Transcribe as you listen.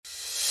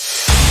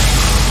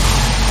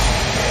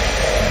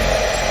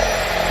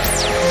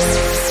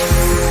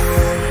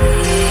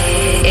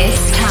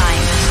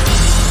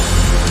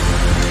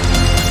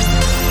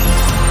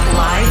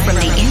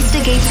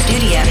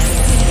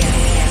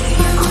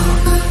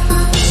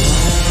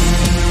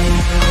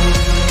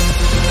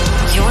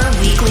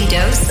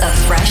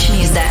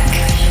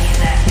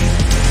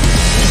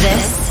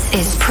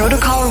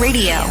Protocol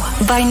Radio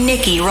by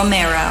Nicky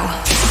Romero.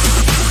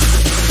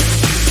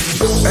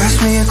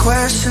 Ask me a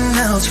question,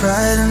 I'll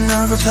try to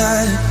not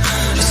reply.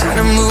 Instead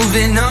of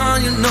moving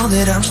on, you know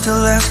that I'm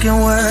still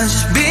asking words.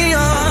 Just be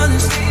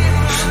honest,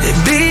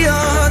 be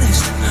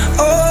honest.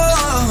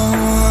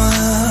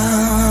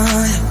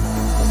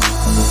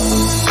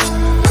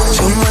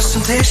 Too much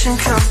temptation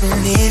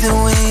coming either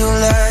way you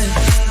lie.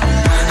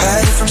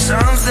 Hide it from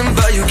something,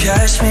 but you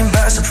catch me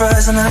by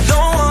surprise, and I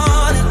don't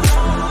want it.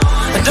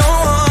 I don't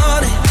want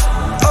it.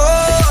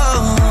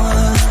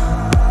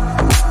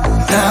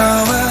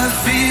 Now I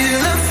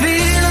feel I'm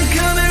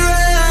coming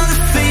round. I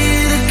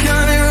feel it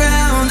coming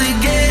round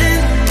again.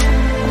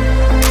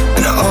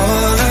 And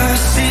all I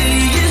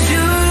see is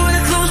you. When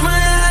I close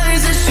my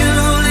eyes, it's you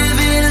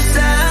living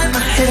inside my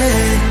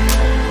head.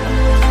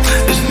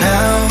 'Cause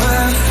now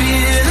I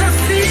feel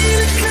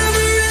it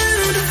coming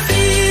round. I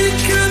feel it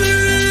coming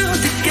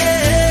round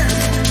again.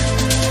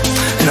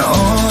 And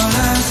all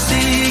I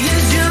see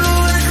is you.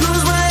 When I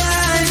close my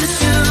eyes, it's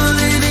you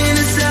living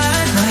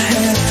inside my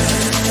head.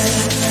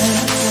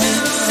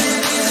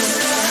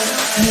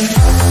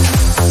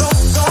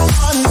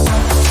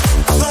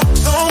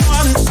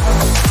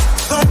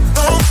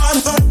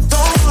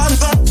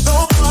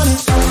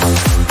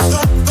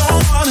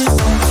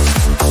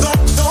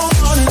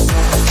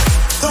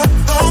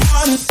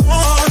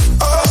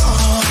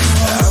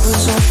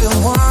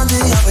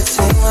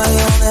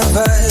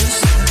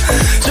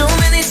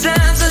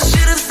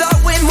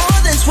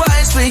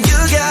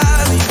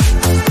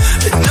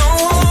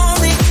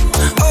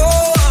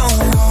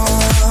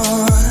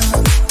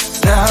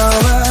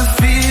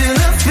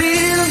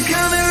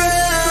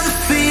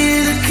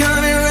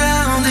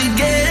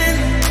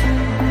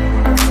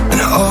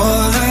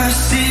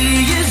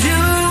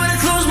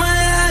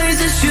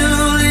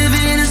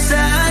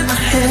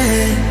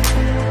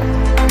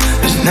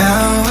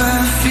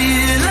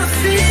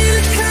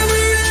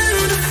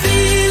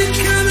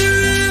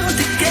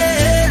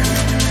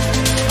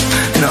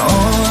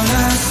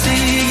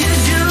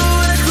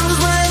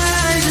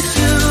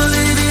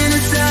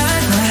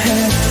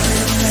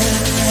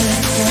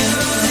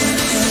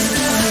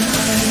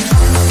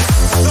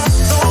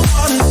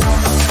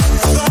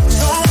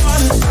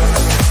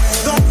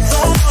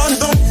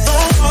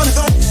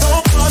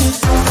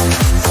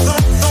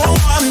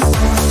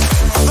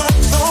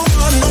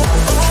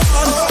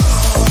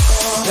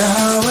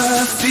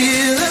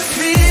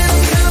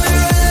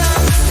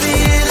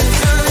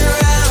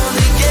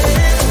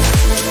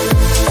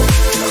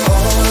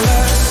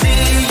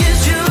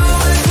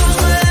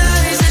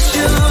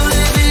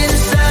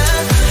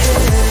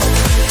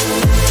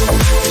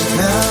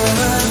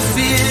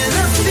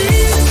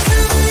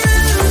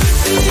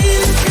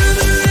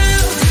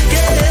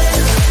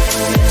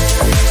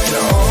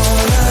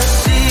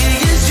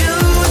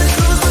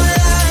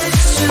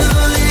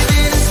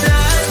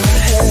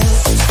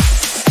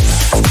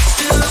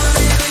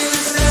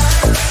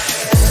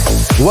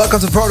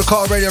 Welcome to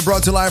Protocol Radio,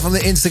 brought to you live from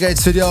the Instigate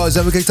Studios.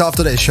 And we kicked off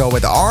today's show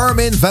with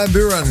Armin van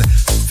Buuren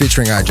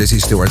featuring JC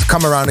Stewart.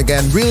 Come Around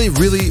Again. Really,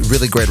 really,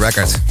 really great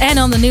record. And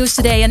on the news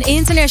today, an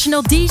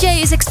international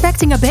DJ is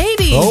expecting a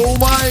baby. Oh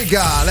my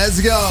God, let's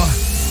go.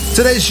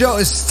 Today's show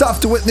is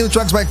stuffed with new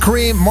tracks by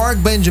Cream,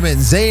 Mark Benjamin,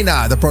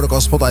 Zaina. The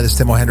Protocol Spotlight is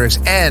Timo Hendrix.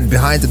 And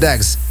behind the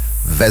decks,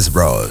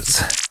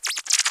 Vesbros.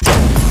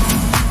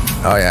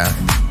 Oh yeah.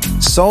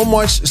 So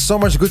much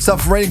good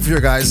stuff waiting for you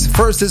guys.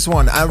 First, this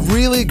one, a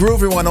really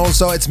groovy one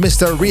also. It's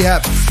Mr.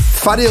 Rehab,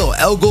 Fadil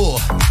El Ghul,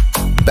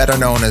 better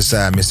known as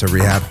Mr.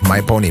 Rehab,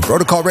 My Pony.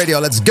 Protocol Radio,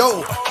 let's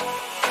go!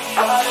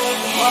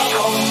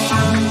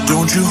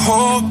 Don't you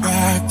hold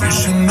back, you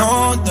should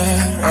know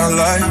that I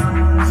like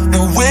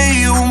the way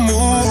you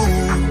move.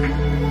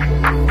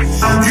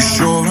 You're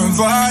sure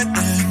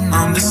inviting,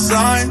 I'm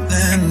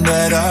deciding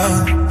that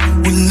I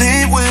will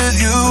live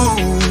with you.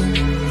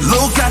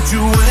 Look at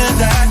you in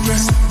that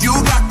dress, you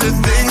got the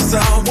things I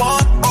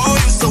want. Oh,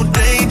 you're so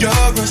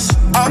dangerous,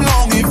 I'm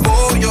longing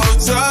for your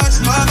touch.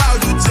 Love how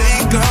you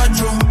take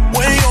control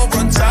when you're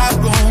on top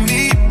of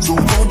me. So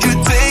won't you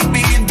take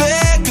me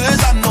there,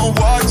 'cause I know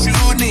what you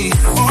need.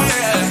 Oh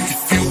yeah,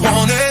 if you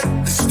want it,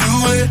 let's do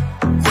it.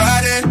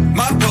 Ride it,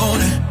 my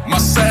pony, my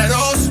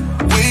saddle's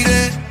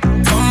waiting.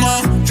 Come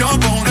on,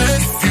 jump on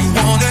it. If you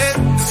want it,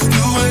 let's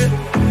do it.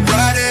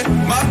 Ride it,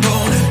 my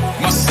pony,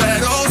 my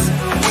saddle's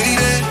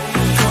waiting.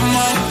 Come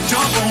on,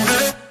 jump on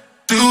it.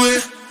 Do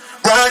it,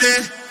 ride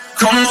it.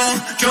 Come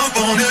on, jump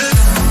on it.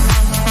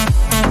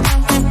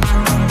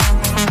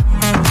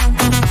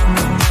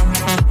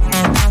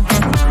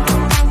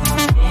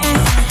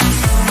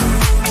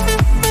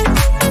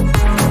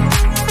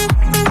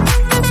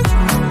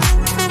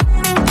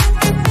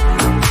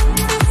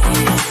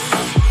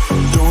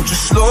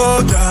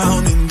 Slow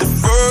down in the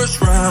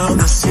first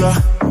round, it's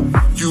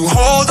you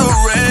hold the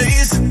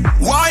reins,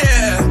 why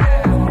yeah?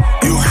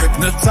 You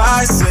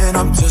hypnotizing,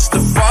 I'm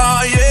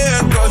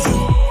testifying, 'cause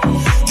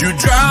you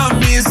drive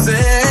me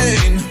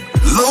insane.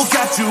 Look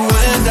at you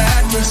in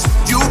that dress,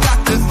 you got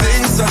the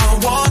things I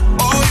want.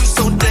 Oh, you're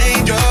so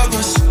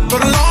dangerous,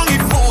 but I'm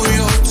longing for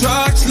your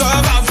touch.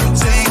 Love how you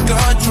take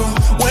control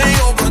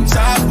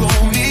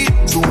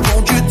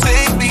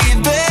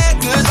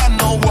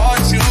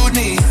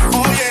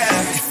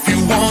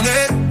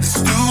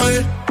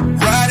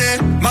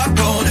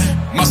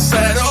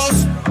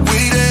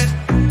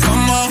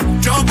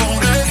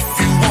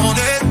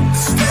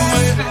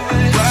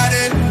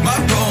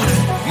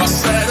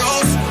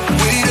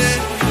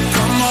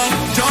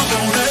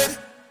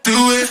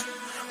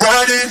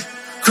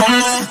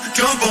Come on,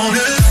 jump on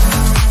it.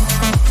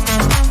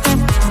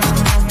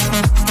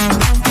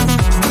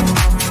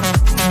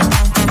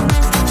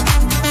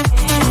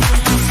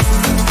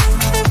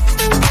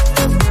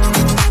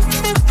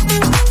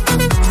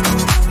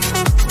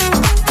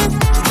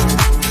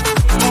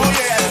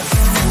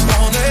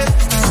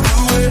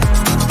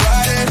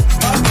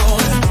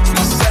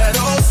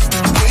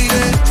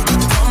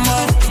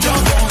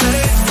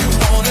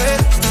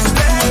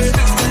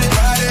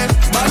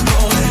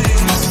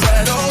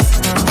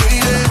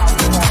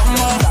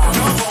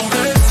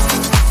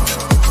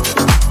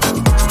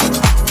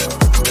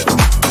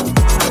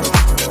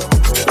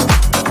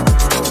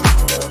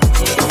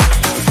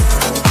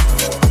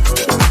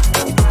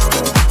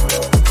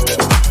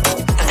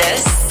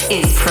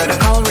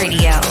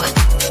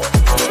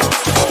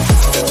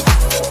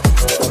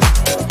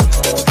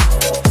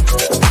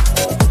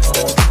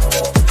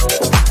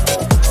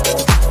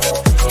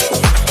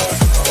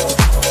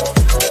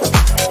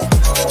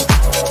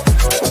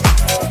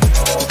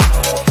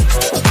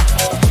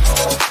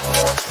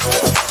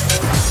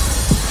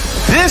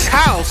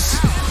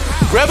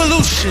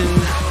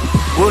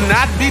 Will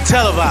not be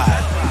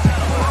televised.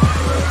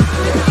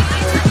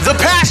 The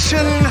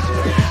passion,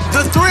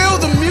 the thrill,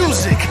 the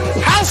music,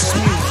 house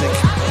music.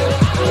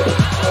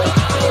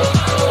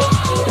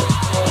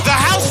 The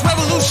house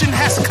revolution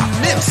has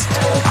commenced.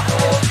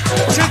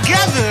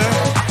 Together,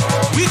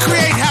 we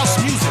create house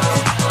music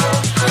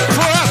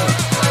forever.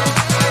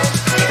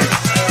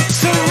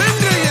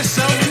 Surrender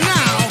yourself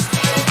now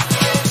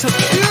to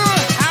pure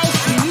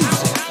house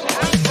music.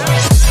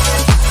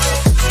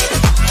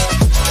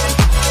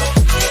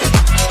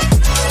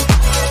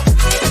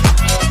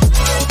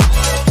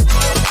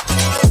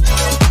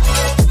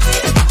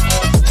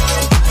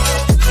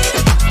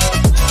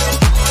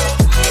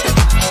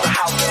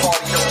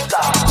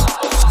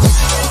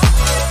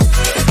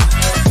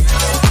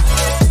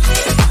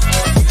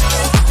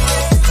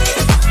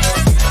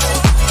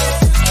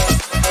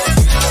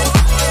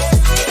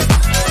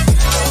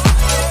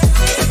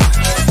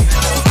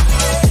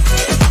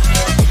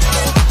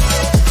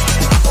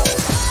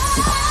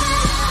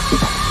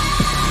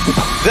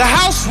 The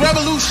house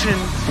revolution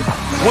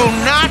will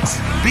not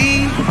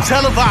be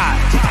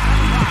televised.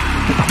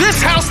 This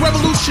house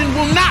revolution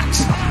will not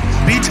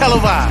be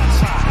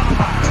televised.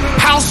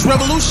 House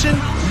revolution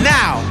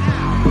now,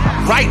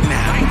 right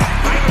now.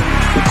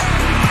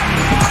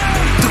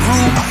 The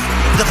groove,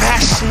 the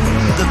passion,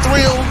 the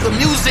thrill, the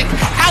music,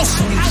 house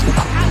music.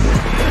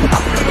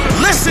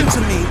 Listen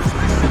to me.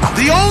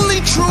 The only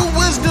true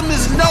wisdom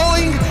is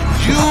knowing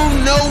you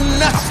know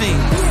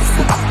nothing.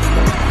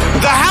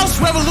 The house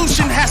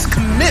revolution has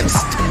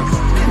commenced.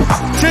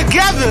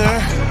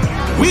 Together,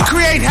 we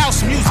create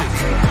house music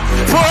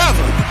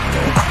forever.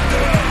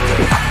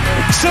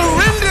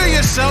 Surrender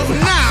yourself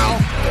now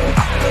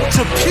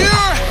to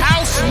pure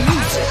house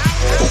music.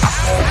 House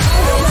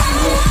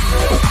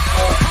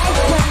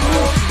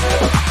revolution.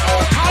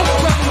 House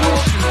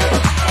revolution.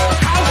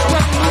 House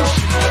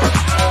revolution.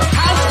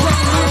 House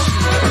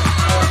revolution.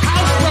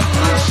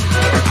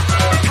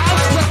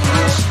 House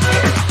revolution.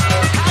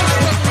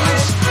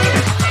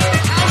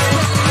 House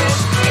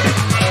revolution.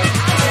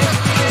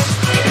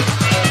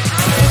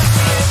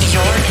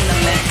 You're in the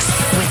mix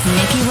with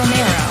Nicky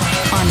Romero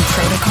on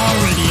Protocol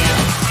Radio.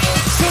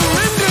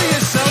 Surrender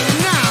yourself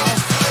now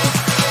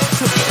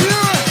to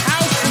pure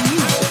house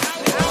music.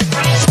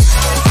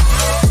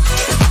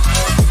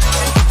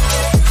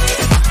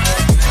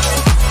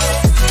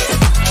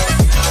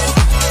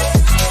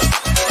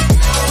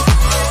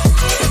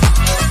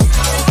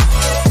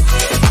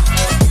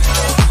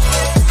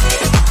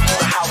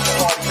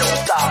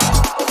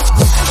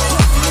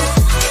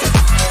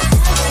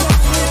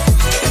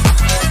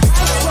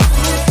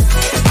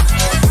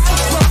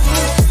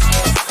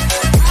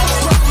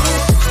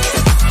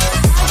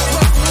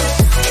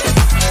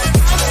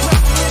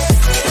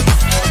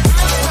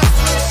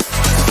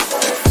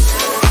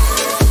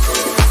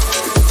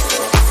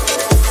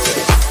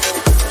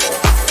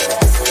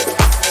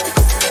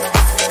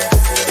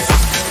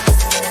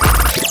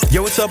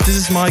 What's up? This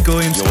is Mike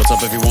Williams. Yo, what's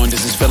up, everyone?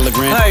 This is Fedde Le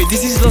Grand. Hi,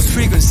 this is Lost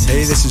Frequencies.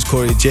 Hey, this is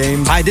Corey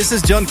James. Hi, this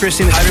is John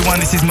Christian. Hi, everyone.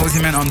 This is Mosey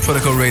Man on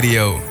Protocol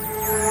Radio.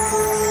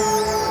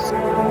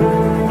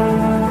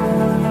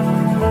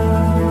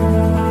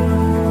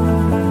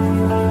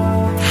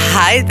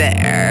 Hi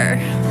there.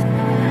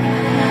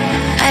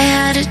 I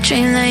had a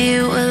dream that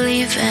you were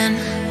leaving.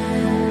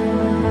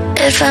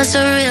 It felt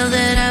so real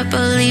that I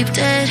believed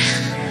it.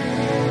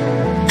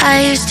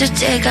 I used to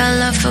take our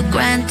love for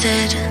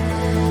granted.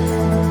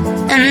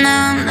 And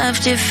now I'm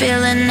left here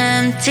feeling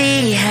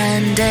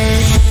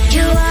empty-handed.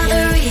 You are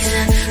the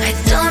reason I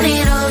don't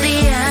need all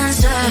the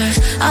answers.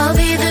 I'll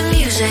be the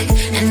music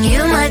and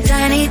you my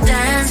tiny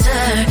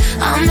dancer.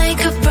 I'll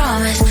make a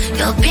promise,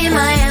 you'll be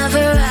my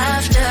ever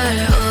after.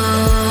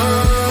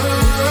 Oh,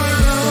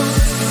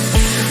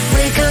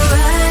 we could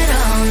ride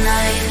all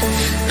night,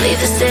 leave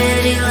the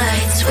city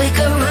lights. We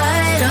could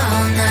ride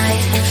all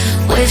night,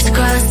 waves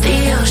across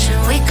the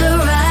ocean. We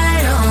could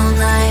ride all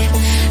night,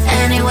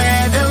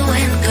 anywhere the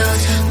wind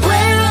goes.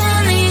 We're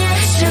on the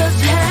edge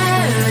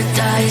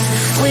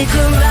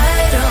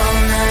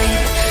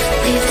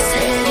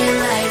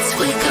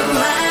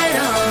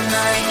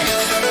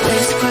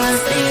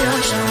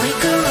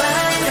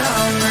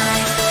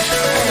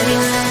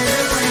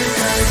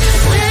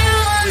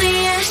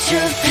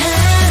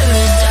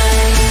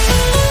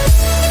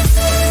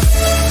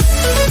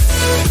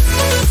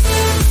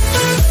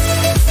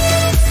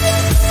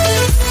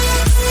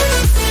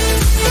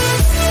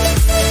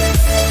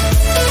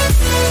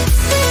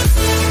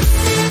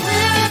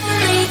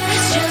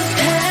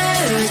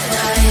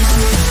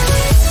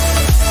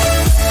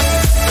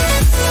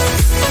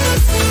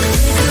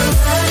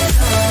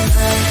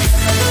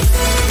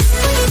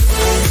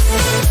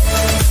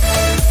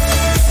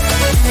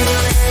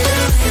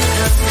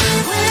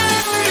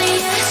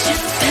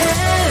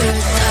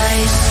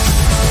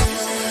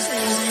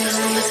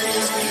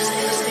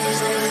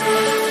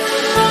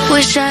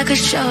Wish I could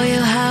show you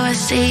how I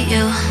see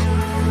you.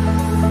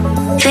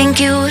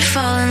 Think you would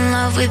fall in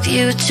love with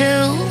you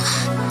too.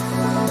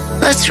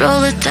 Let's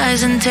roll the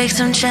dice and take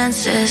some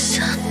chances.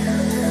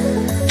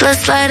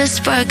 Let's light a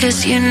spark,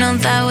 cause you know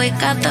that we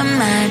got the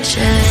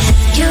magic.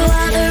 You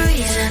are the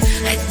reason,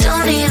 I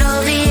don't need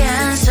all the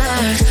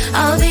answers.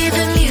 I'll be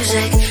the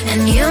music,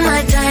 and you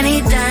my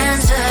tiny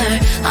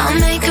dancer. I'll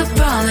make a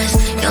promise,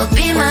 you'll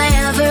be my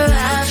ever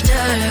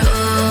after.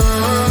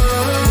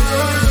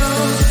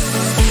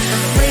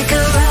 We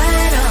could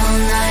ride all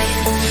night,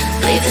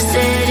 leave the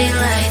city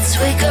lights.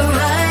 We could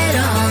ride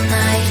all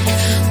night,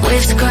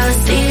 waves across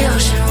the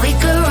ocean. We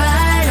could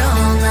ride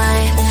all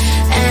night,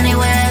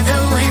 anywhere the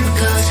wind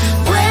goes.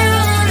 We're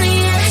on the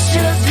edge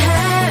of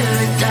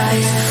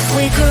paradise.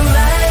 We could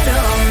ride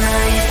all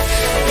night,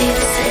 leave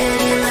the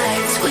city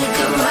lights. We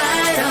could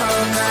ride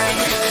all night,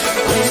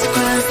 waves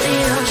across the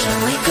ocean.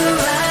 We could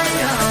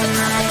ride all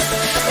night,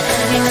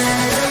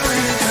 anywhere the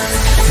wind goes.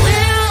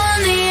 We're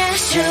on the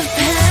edge of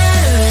paradise.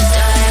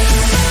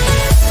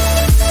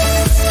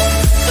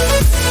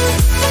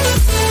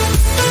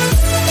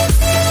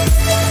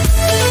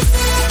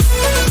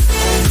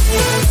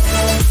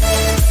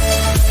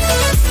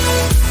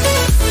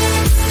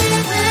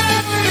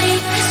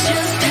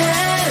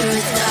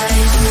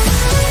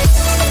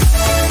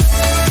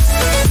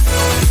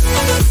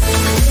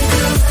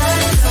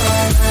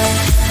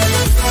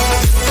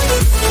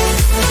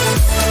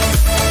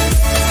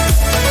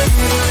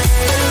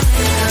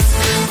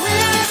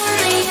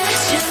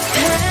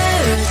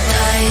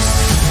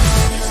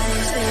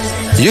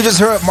 You just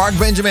heard Mark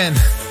Benjamin,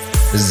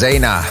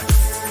 Zaina,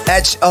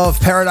 Edge of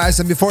Paradise,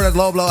 and before that,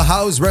 Low Blow,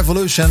 House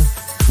Revolution.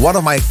 One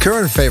of my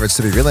current favorites,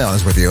 to be really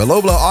honest with you.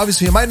 Low Blow,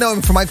 obviously, you might know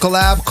him from my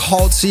collab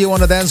called See You on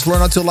the Dance Floor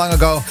not too long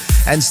ago.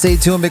 And stay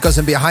tuned because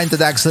in Behind the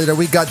Decks later,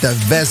 we got the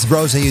best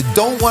bros, and you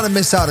don't want to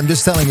miss out. I'm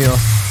just telling you.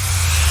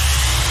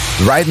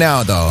 Right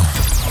now, though.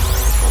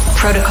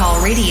 Protocol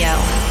Radio.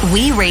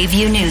 We rave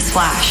you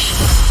newsflash.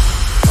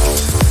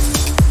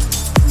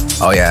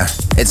 Oh, yeah.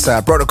 It's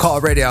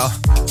Protocol Radio.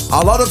 A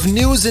lot of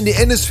news in the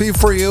industry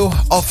for you.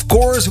 Of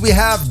course, we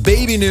have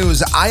baby news,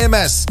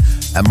 IMS,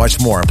 and much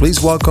more. Please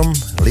welcome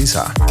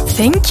Lisa.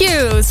 Thank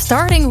you.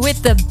 Starting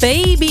with the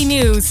baby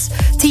news.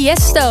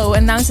 Tiesto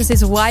announces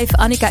his wife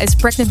Annika is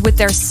pregnant with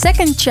their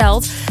second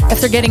child.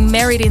 After getting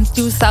married in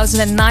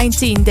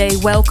 2019, they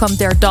welcomed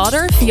their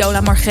daughter,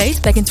 Viola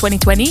Margreet, back in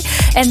 2020.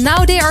 And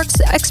now they are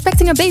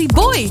expecting a baby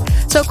boy.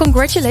 So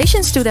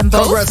congratulations to them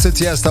both. Congrats to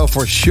Tiesto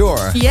for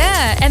sure.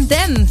 Yeah, and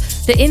then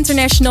the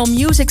International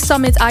Music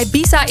Summit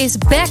Ibiza is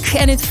back,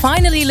 and it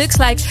finally looks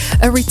like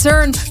a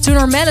return to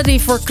normality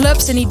for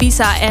clubs in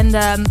Ibiza. And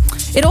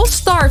it all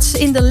starts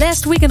in the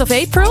last weekend of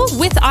April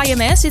with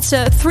IMS. It's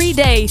a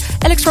 3-day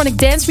electronic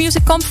dance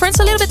music conference,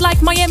 a little bit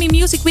like Miami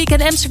Music Week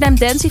and Amsterdam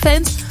Dance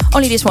Event.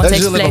 Only this one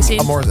takes place in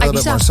a little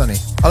bit more sunny.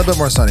 A little bit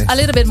more sunny. A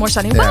little bit more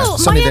sunny. Yeah, well,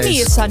 sunny Miami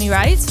days. is sunny,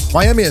 right?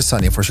 Miami is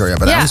sunny for sure, yeah.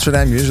 But Yeah.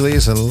 Amsterdam usually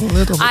is a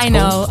little bit I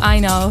know.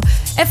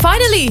 And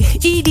finally,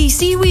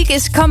 EDC Week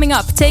is coming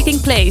up, taking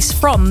place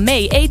from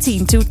May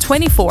 18 to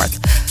 24th.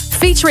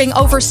 Featuring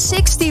over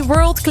 60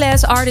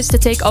 world-class artists to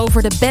take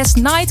over the best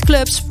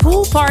nightclubs,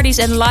 pool parties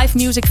and live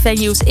music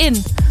venues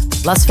in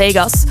Las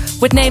Vegas.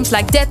 With names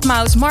like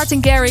Deadmau5,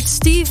 Martin Garrix,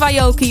 Steve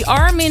Aoki,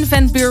 Armin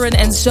van Buuren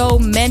and so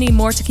many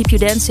more to keep you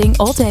dancing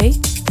all day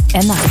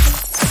and night.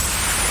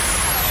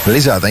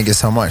 Lisa, thank you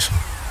so much.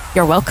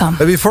 You're welcome.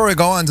 But before we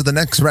go on to the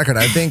next record,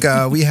 I think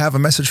we have a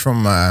message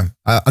from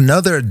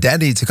another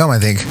daddy to come, I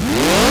think.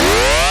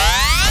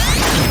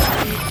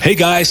 Hey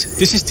guys,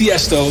 this is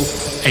Tiesto,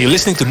 and you're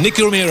listening to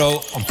Nicky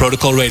Romero on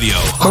Protocol Radio.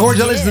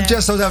 Congratulations to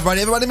Tiesto, everybody.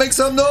 Everybody make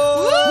some noise!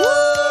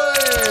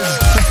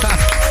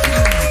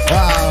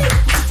 Wow.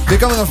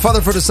 Becoming a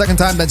father for the second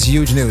time, that's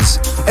huge news.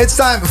 It's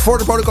time for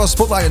the Protocol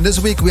Spotlight, and this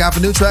week we have a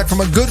new track from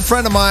a good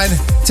friend of mine,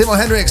 Timo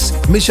Hendrix,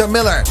 Misha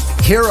Miller,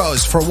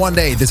 Heroes for One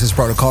Day. This is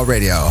Protocol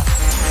Radio.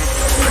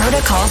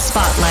 Protocol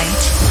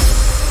Spotlight.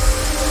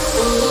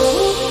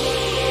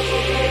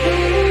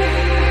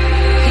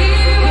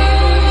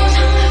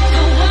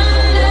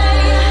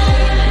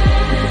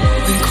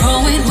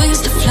 Growing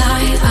wings to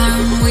fly,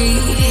 aren't we?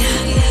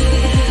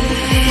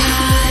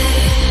 High.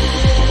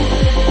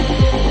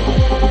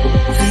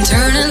 And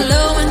turning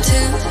low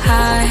into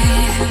high.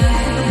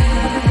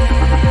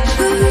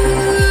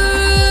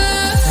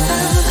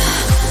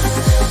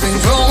 We're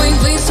growing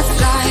wings to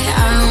fly,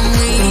 aren't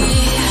we?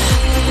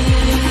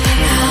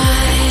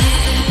 High.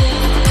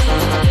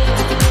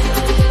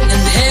 And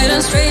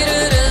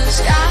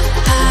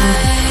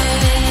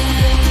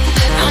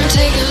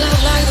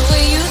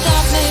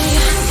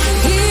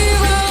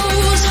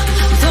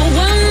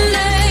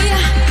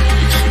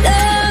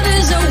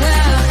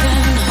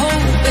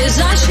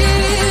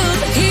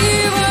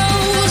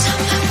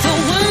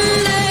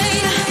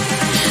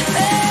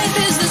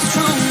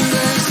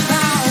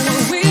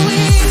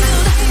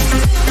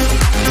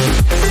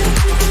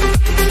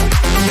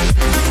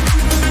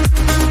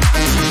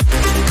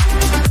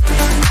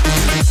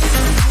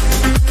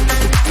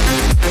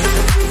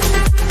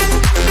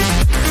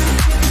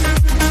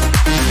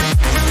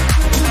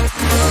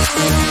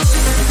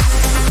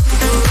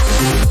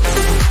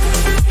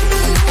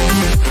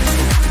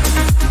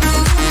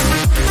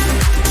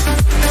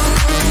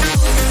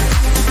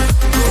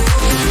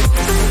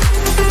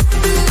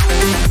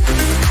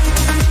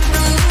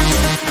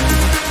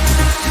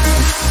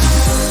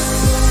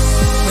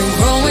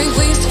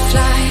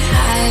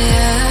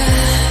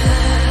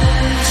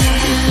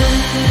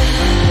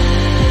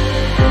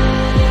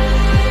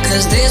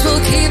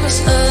was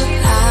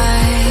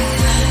alive.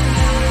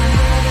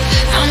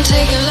 I'm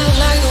taking love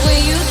like the way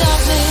you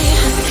taught me.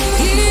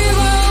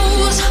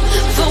 Heroes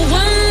for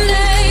one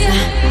day.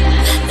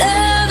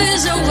 Love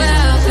is a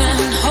weapon,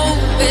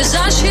 hope is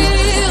our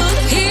shield.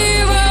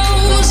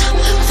 Heroes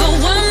for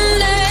one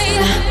day.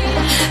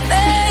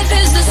 Faith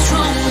is the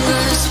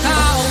strongest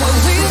power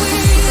we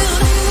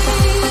wield.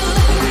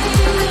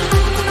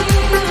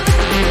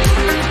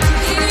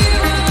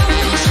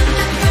 Heroes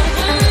for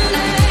one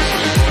day.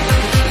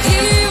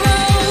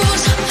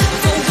 Heroes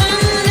for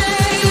one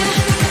day.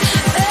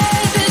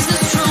 Faith is the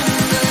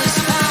strongest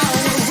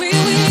power we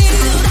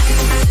wield.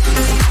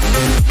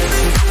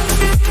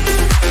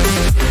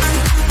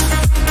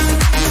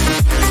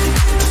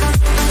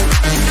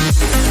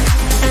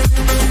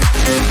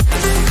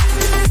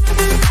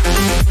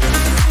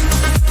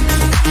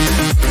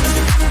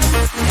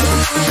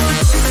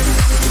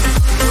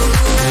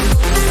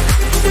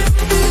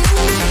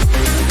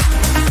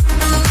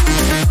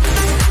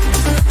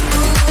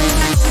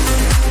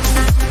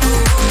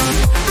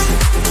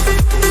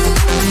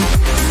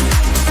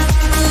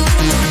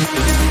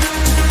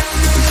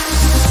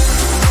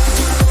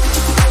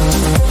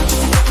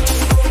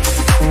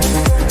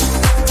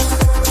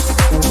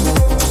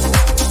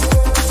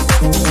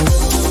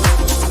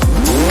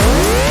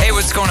 Hey,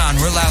 what's going on?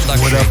 We're Loud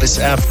Luxury. What up? It's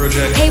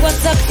Afrojack. Hey,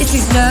 what's up? This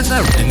is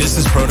Nervo. And this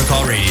is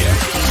Protocol Radio.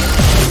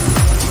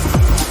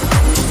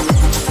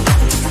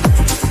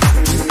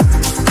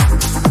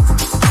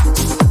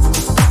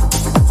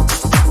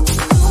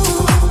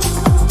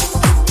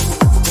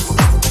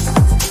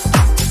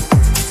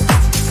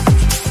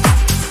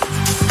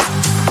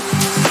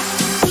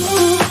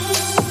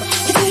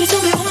 You did it to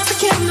me once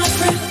again, my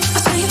friend. I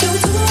say you do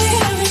it to me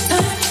every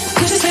time.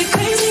 'Cause you stay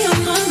crazy on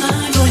my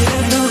mind. Oh, you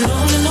gotta go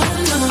on and on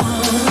and on.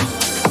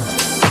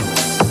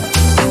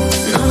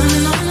 On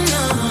and on and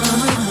on.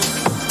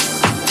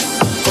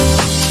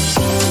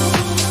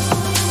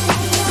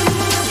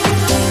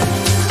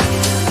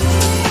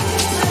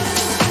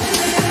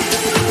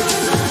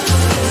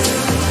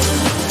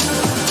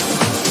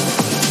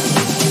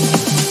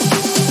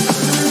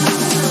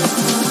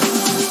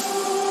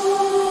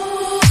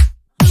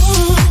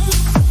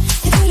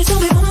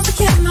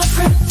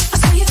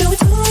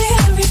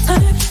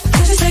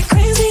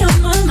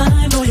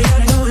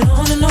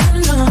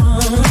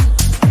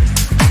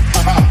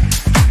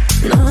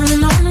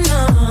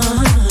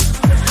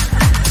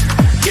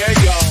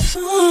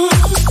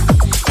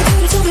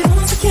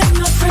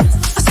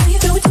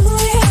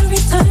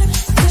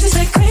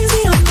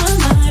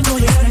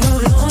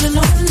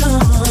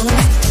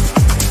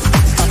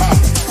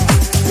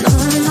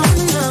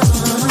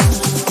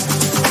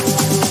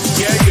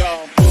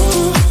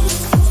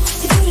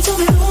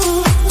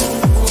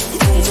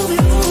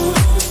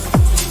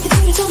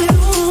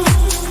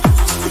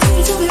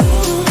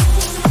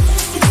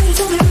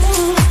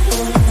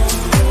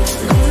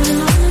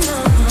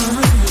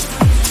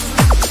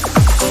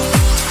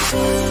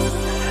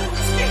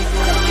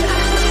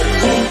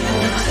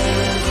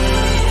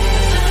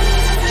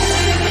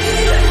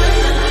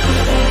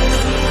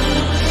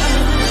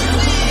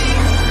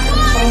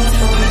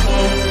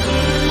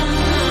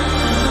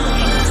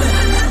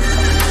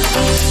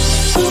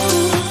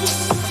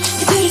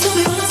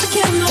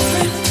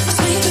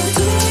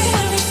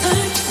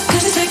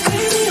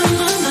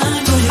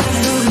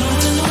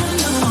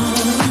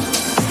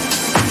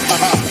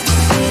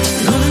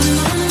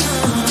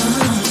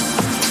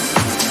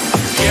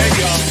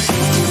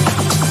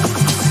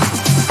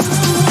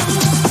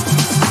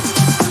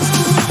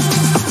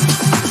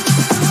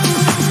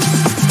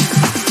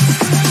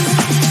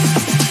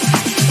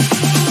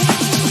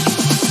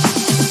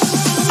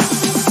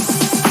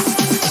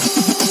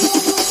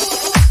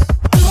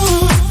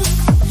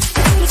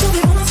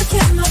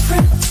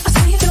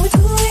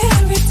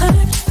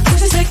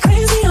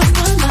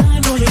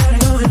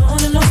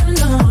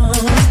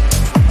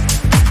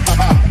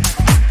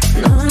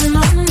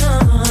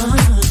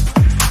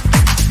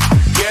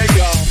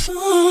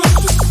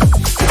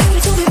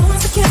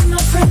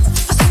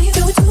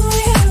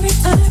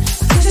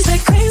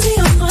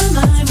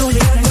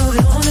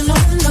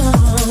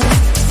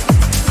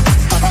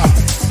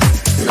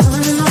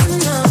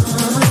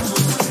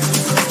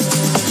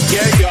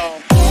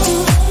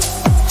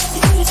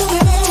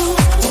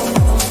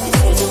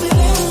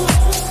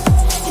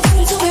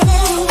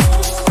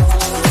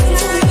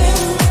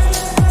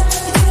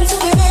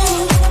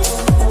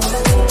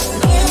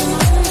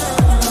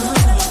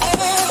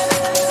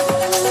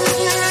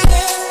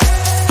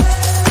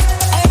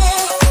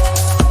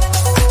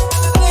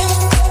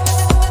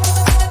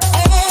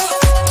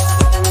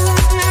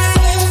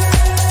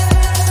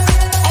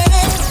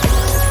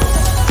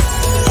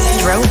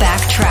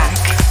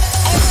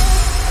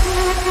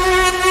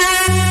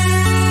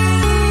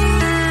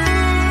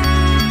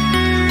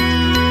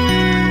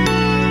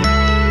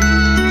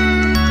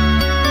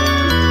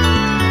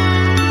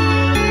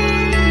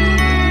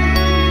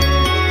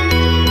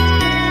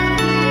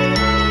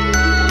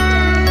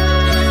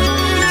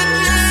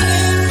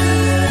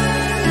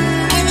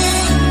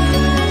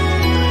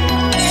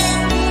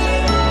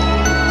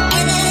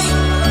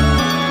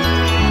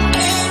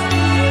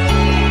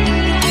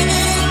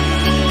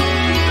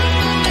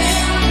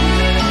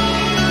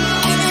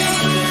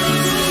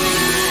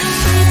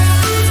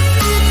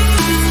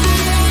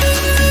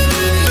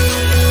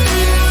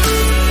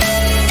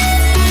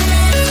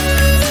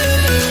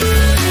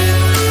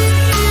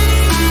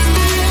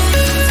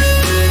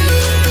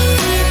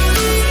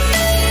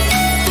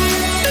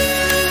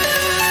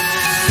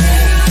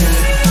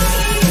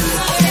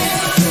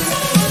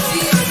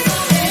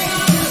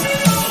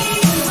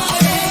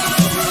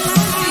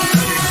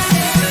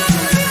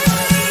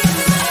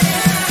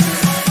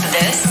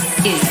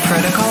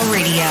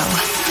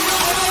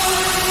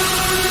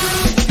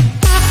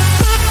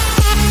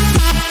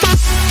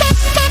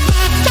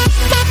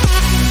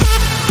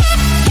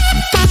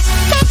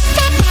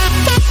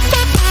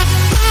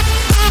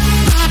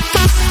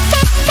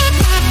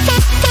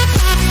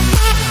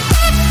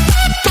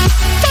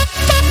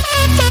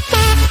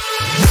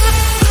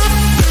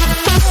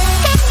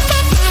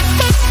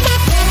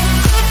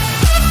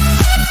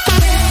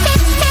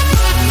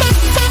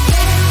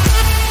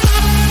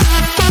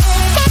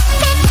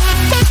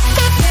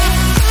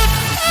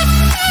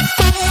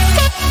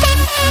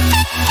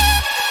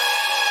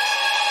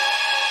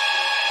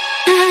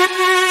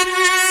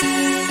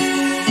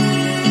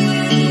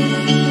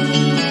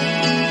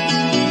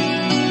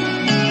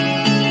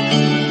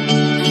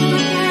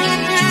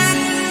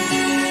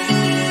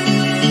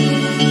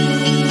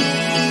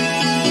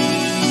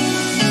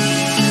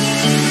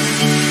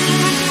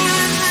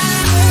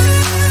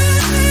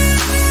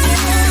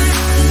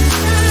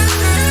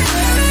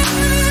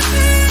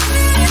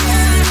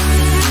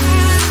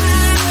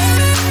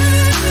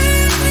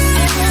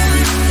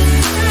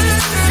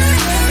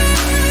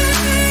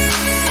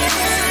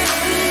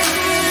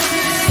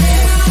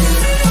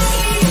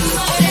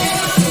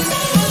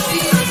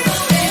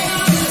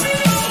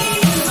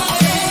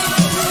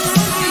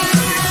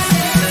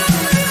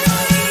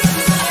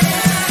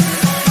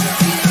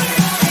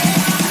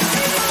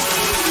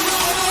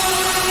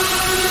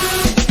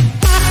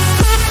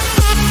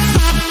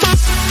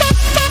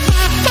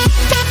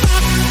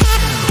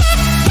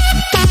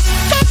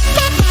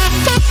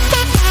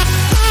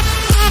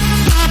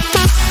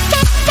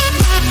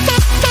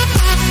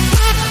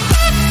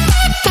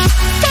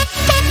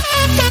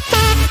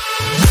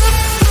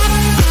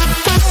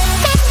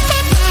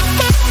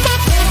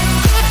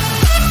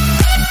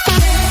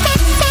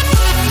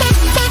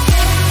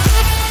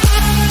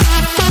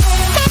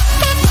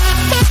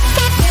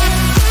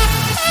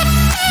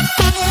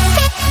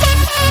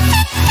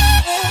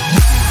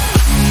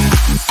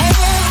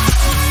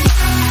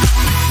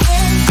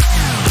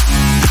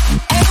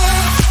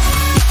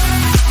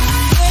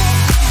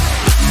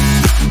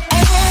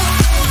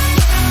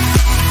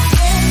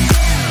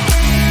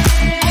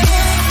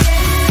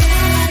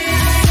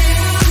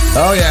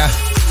 Oh, yeah.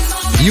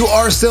 You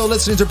are still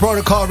listening to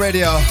Protocol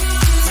Radio.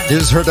 You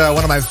just heard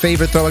one of my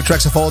favorite throwback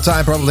tracks of all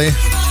time, probably.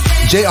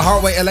 Jay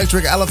Harway,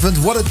 Electric Elephant.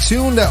 What a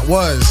tune that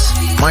was.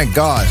 My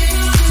God.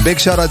 Big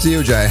shout out to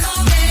you, Jay.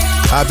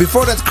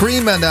 Before that,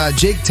 Cream and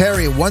Jake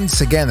Terry,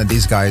 once again,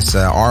 these guys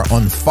are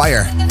on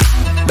fire.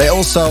 They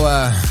also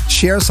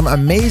share some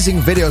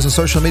amazing videos on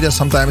social media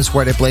sometimes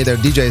where they play their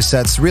DJ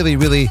sets. Really,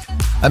 really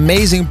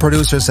amazing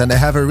producers, and they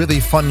have a really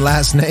fun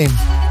last name.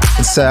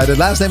 It's, the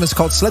last name is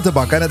called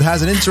Slettenbak, and it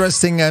has an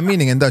interesting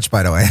meaning in Dutch,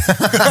 by the way.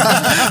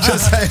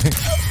 Just saying.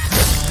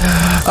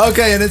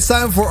 Okay, and it's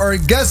time for our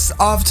guests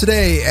of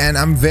today, and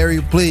I'm very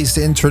pleased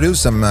to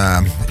introduce them.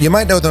 You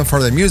might know them for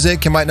their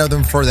music, you might know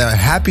them for their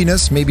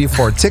happiness, maybe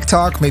for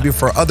TikTok, maybe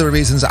for other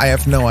reasons, I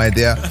have no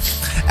idea.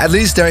 At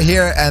least they're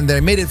here, and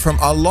they made it from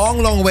a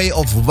long, long way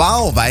of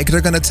Waalwijk. They're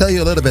going to tell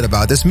you a little bit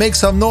about this. Make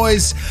some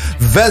noise.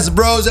 Vest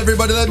Bros,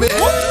 everybody, let me...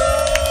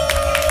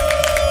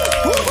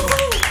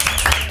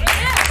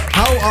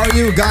 How are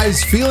you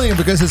guys feeling?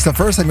 Because it's the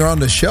first time you're on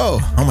the show.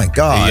 Oh my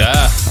God.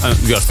 Yeah,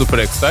 we are super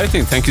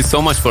exciting. Thank you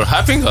so much for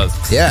having us.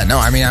 Yeah, no,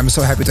 I mean, I'm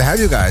so happy to have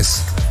you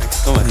guys.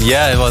 So much.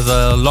 Yeah, it was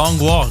a long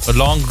walk, a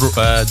long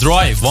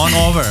drive, 1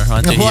 hour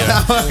until here.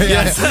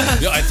 Yes.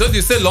 Yeah, I thought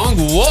you said long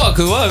walk.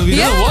 Well, we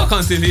didn't walk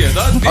until here.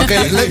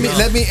 Okay,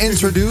 let me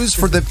introduce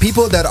for the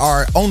people that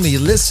are only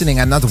listening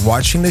and not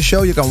watching the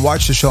show. You can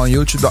watch the show on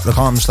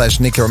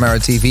youtube.com/Nicky Romero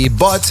TV.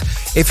 But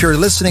if you're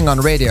listening on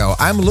radio,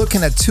 I'm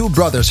looking at 2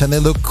 brothers and they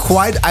look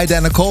quite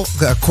identical,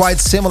 quite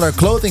similar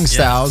clothing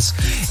styles.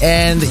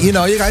 And, you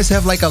know, you guys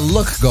have like a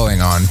look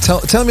going on.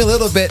 Tell me a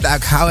little bit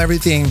like how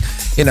everything,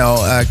 you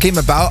know, came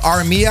about.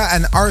 Armia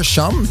and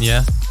Arsham.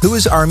 Yeah. Who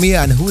is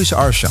Armia and who is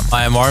Arsham?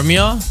 I am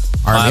Armia.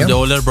 I'm the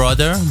older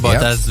brother,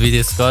 but as we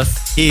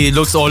discussed, he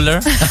looks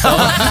older.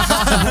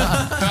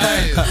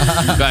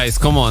 Guys,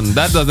 come on.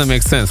 That doesn't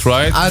make sense,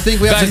 right? I think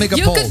we have to make a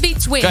poll. You could be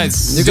twins.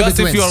 Guys, just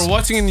if you are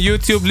watching in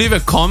YouTube, leave a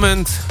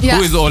comment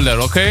who is older,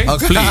 okay?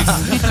 Please.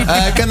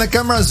 Can the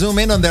camera zoom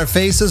in on their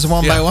faces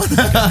one by one?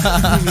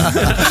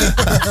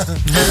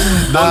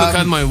 Don't look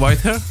at my white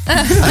hair.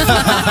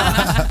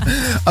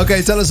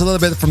 Okay, tell us a little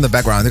bit from the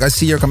background. I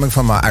see you're coming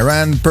from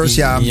Iran,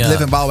 Persia,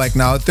 live in Waalwijk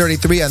now,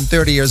 33 and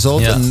 30 years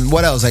old. Yeah. And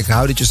what else? Like,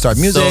 how did you start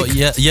music? So,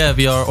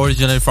 we are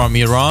originally from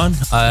Iran.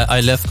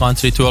 I left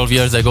country 12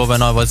 years ago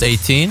when I was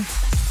 18.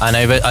 And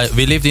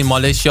we lived in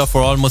Malaysia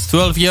for almost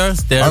 12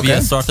 years. There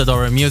we started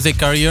our music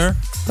career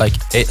like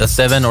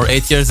 7 or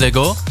 8 years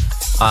ago.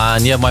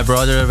 And my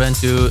brother went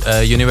to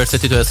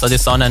university to study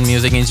sound and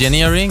music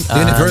engineering.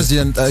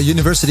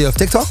 University of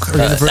TikTok? Or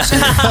university?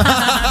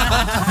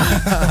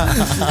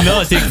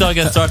 No, TikTok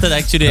started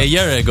actually a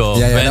year ago.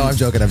 No, I'm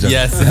joking.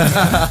 Yes.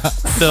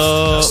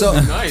 So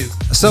nice.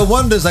 So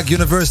one does like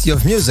University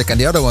of Music and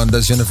the other one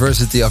does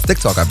University of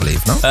TikTok, I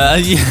believe, no?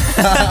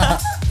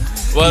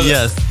 Well,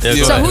 yes.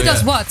 So who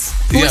does what?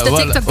 Who is the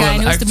TikTok guy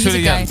and who's the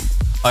music guy?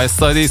 I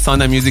studied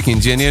sound and music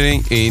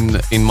engineering in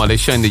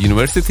Malaysia in the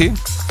university.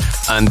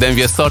 And then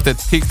we started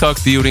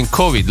TikTok during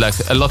COVID. Like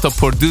a lot of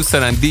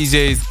producers and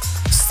DJs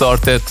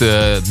started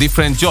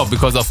different job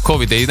because of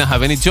COVID. They didn't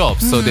have any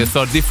jobs. So they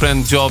start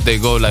different job. They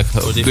go like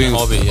doing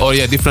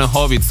different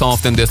hobbies. Some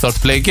of them they start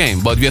play game.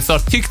 But we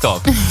start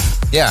TikTok.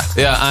 Yeah.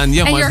 And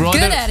and my you're brother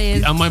good at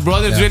it. And my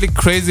brother is really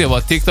crazy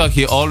about TikTok.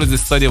 He always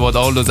study about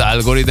all those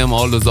algorithms,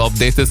 all those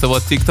updates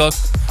about TikTok.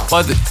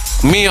 But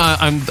me,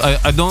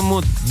 I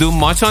don't do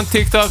much on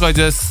TikTok. I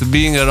just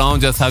being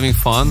around, just having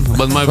fun.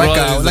 But my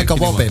brother like a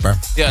wallpaper.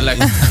 Yeah, like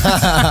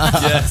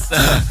yes.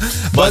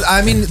 But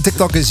I mean,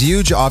 TikTok is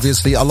huge.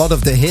 Obviously, a lot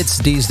of the hits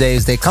these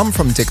days they come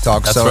from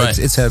TikTok. That's so right.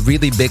 it's a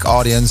really big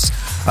audience.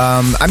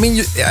 I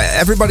mean,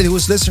 everybody who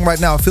is listening right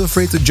now, feel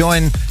free to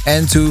join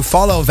and to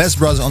follow Vest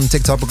Bros on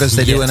TikTok because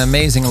they do an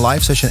amazing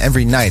live session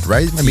every night,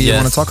 right? Maybe you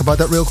want to talk about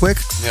that real quick?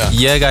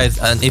 Yeah, guys.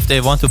 And if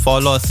they want to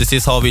follow us, this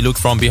is how we look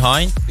from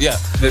behind. Yeah.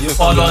 You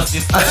follow us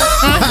this way.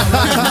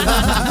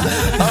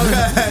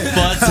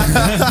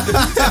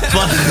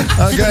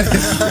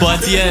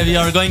 But we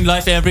are going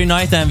live every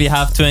night and we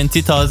have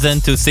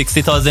 20,000 to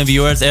 60,000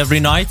 viewers every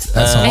night.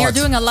 And you're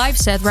doing a live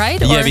set, right?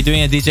 Yeah, we're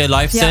doing a DJ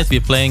live set.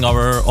 We're playing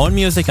our own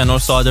music and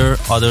also other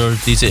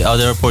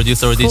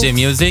producer or DJ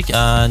music.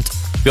 And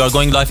we are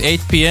going live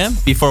 8 p.m.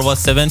 Before was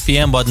 7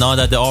 p.m. But now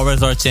that the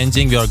hours are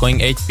changing, we are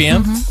going 8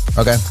 p.m.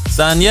 Okay.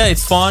 So, and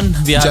it's fun.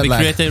 We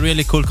created a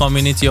really cool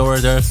community over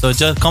there. So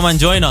just come and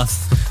join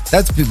us.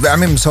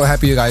 I'm so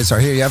happy you guys are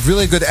here. You have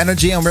really good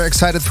energy and we're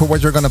excited for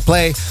what you're going to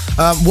play.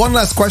 One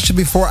last question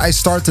before I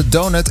start the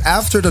donut.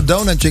 After the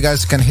donut, you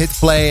guys can hit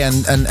play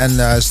and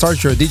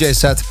start your DJ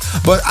set.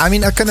 But I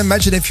mean, I can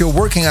imagine if you're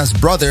working as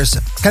brothers,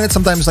 can it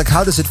sometimes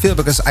how does it feel?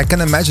 Because I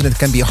can imagine it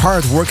can be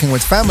hard working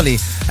with family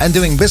and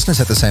doing business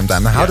at the same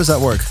time. How does that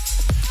work?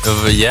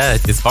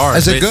 It is hard.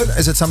 Is it good?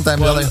 Is it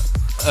sometimes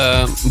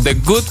the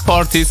good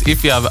part is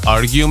if we have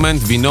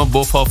argument, we know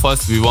both of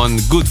us we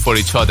want good for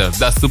each other.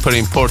 That's super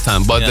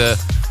important. But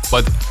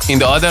but in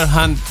the other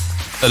hand,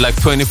 like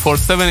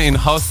 24/7 in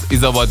house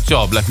is about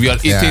job. Like we are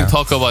eating,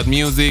 talk about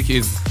music.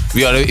 Is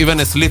We are even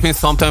sleeping.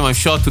 Sometimes I'm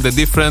shot to the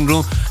different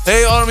room.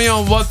 Hey,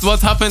 Armio, what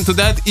happened to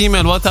that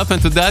email? What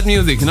happened to that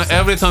music? You know,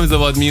 every time it's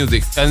about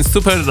music, and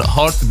super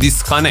hard to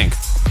disconnect.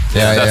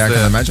 Yeah, I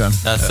can imagine.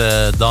 That's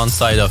the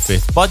downside of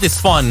it. But it's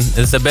fun.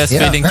 It's the best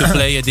feeling to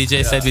play a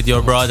DJ set with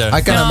your brother. I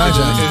can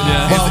imagine.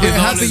 Yeah. Well, we're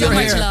happy you're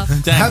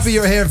here. Happy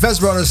you're here, Fest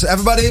Brothers.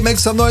 Everybody make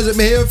some noise. Let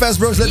me hear Fest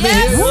Bros. Let me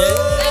hear.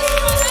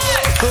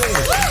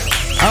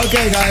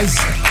 Okay, guys.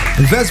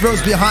 Fest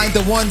Bros behind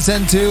the ones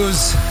and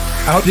twos.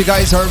 I hope you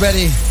guys are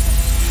ready.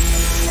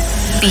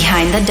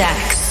 Behind the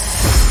decks.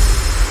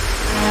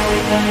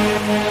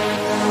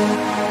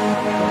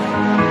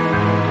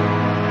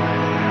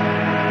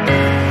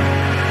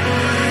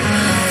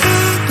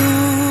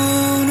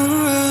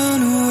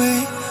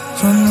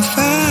 From the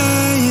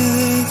fire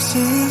that's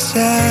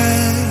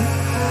inside,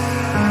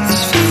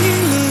 this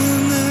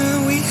feeling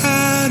that we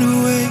hide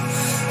away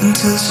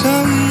until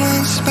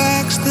someone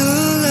sparks the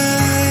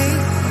light.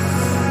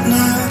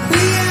 Now we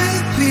are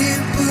the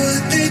people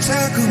that they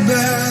talk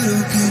about.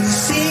 Who can you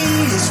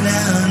see us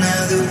now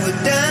that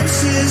we're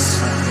dancers?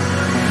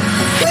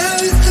 We're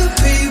with the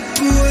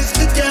people, with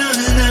the down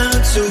and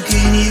out. So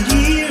can you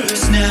hear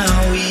us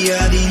now? We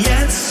are the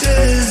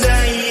answers.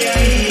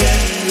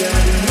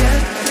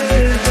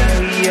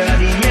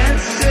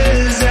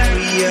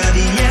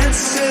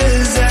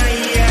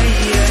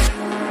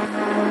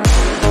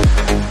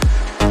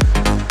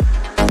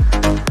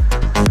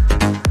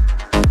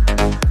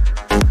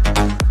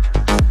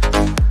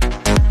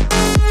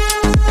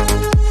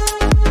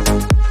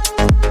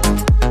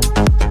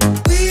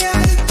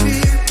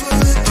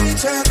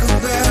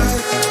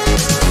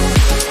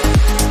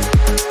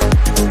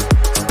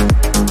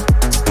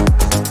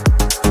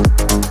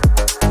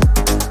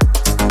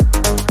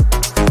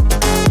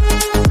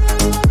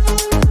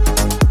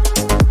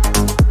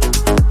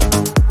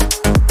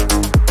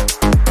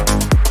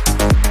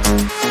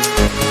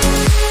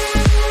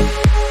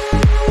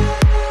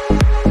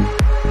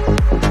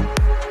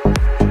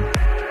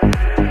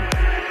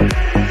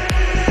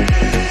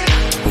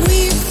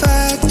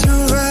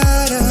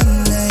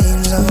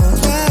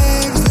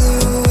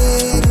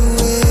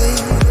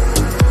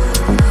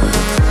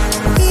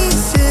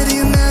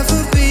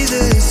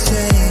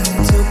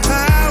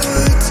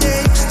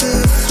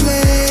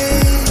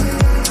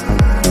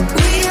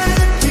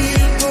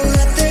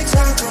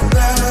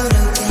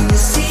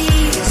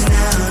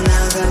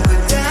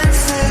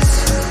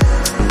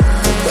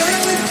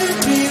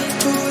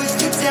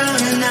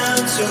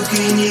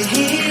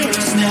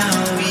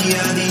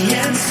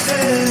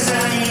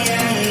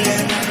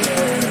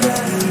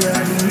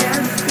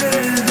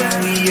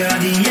 We are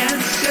the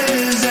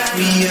answers,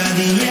 we are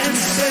the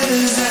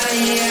answers,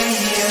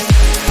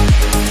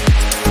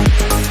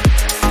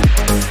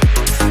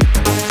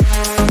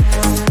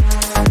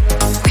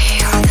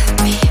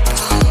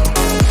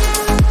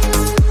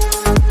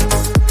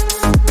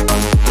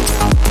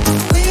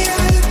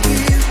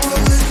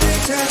 We are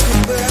the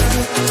people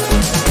that they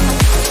talk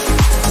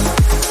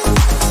about.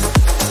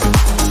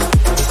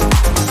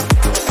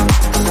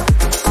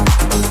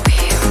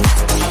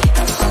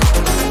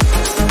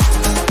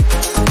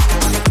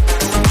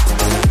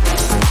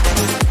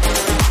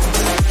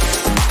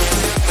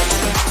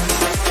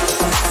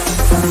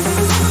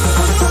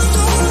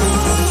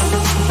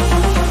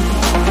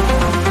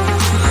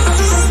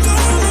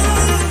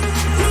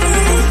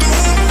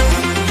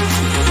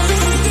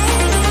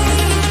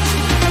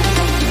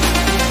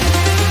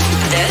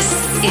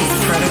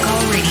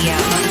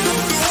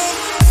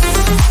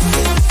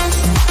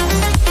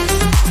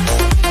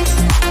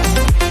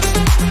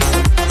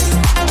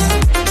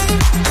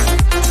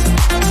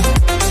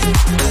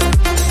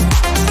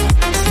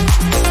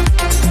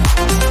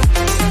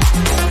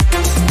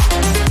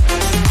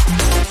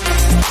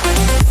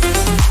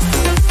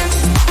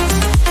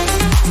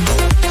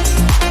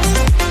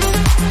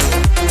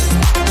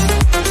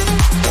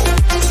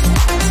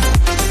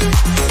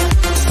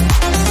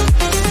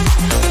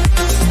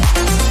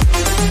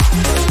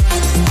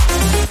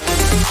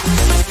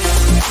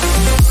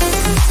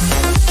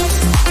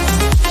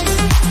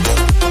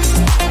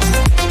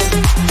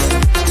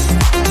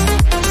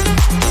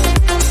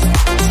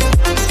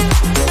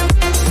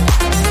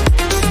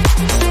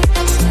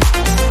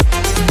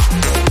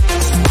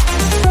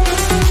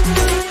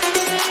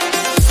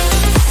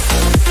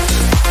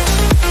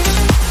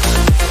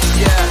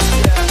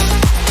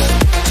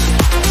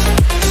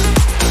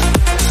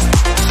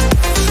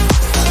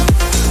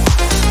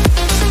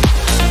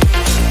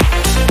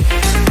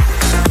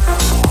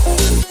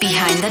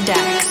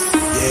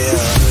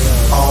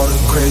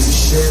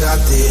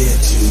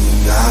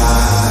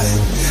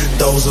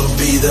 Those will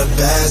be the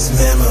best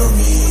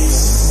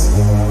memories.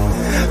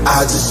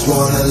 I just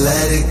wanna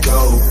let it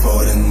go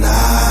for the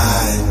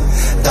night.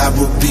 That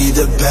would be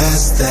the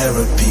best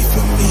therapy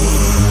for me.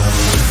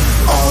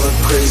 All the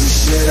crazy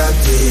shit I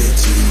did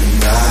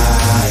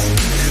tonight,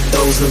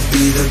 those will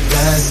be the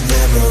best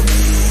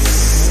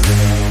memories.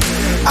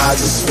 I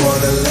just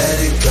wanna let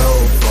it go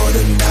for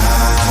the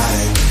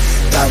night.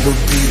 That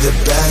would be the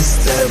best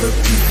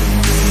therapy for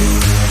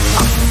me.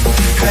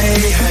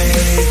 Hey,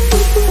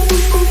 hey.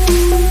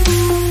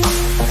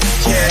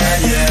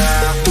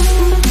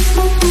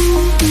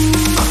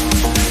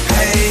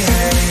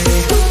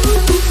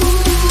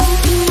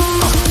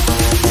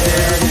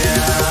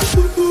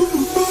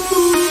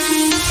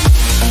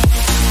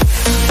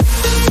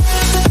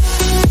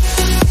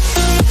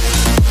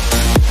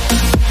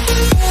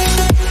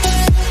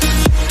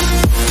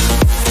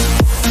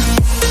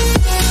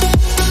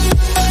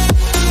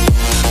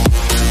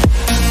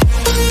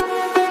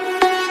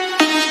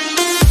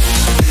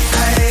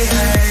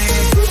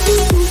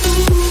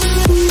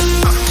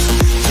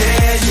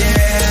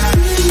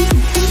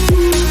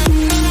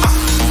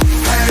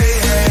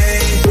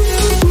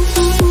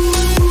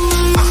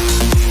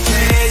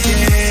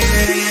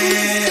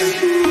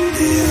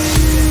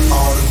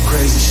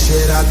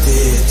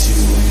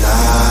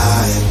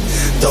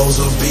 those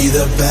will be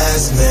the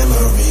best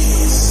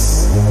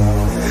memories.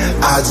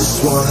 I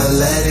just wanna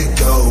let it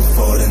go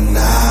for the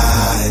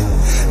night.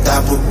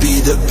 That would be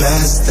the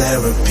best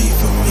therapy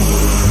for me.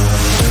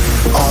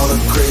 All the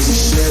crazy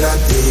shit I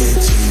did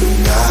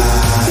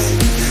tonight,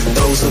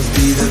 those will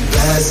be the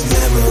best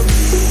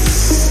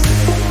memories.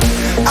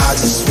 I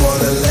just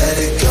wanna let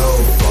it go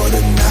for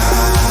the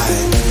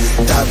night.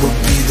 That would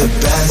be the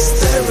best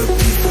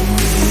therapy for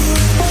me.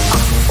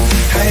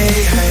 Hey,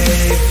 hey.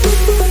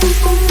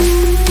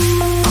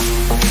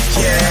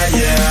 Yeah,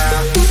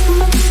 yeah.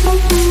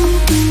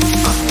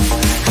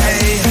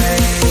 Hey,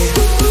 hey.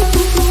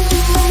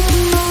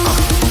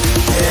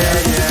 Yeah,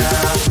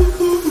 yeah.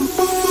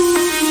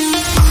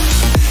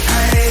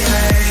 Hey,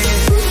 hey.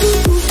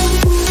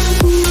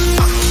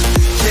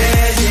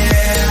 Yeah,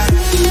 yeah.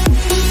 Hey,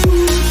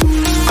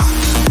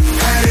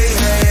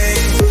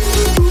 hey.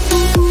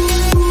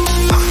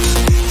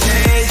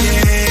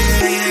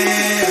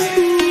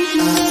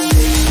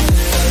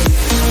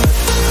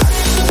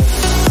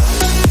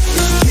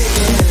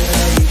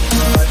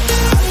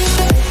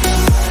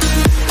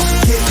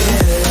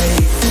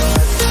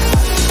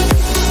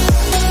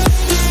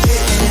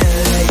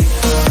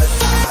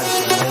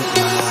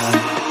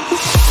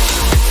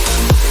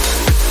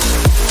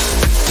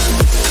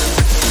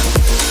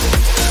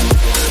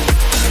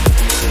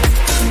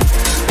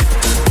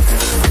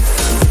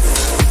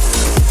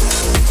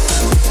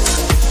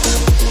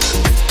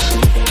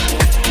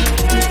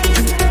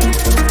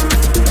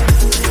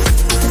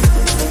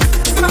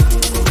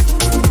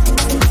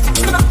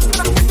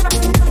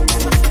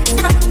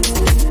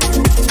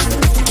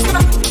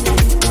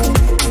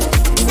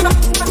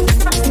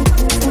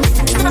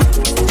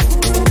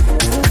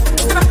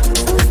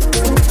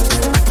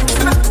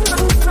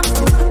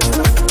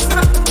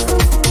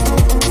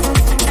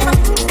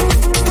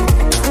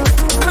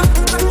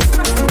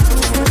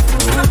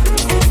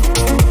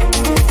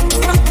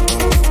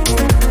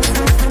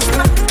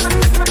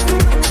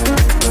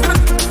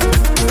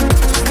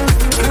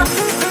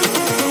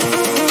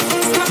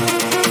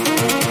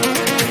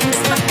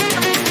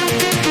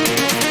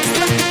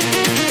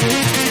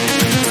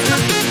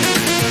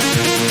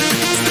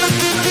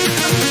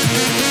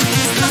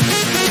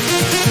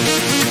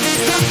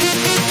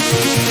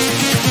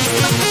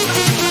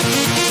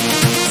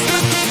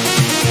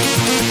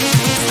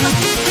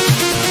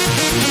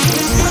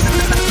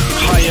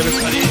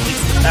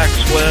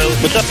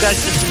 What's up,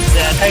 guys? This is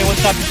Zed. Hey,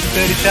 what's up? This is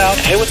Dirty South.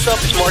 Hey, what's up?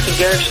 It's Martin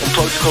Garrix from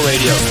Protocol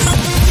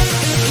Radio.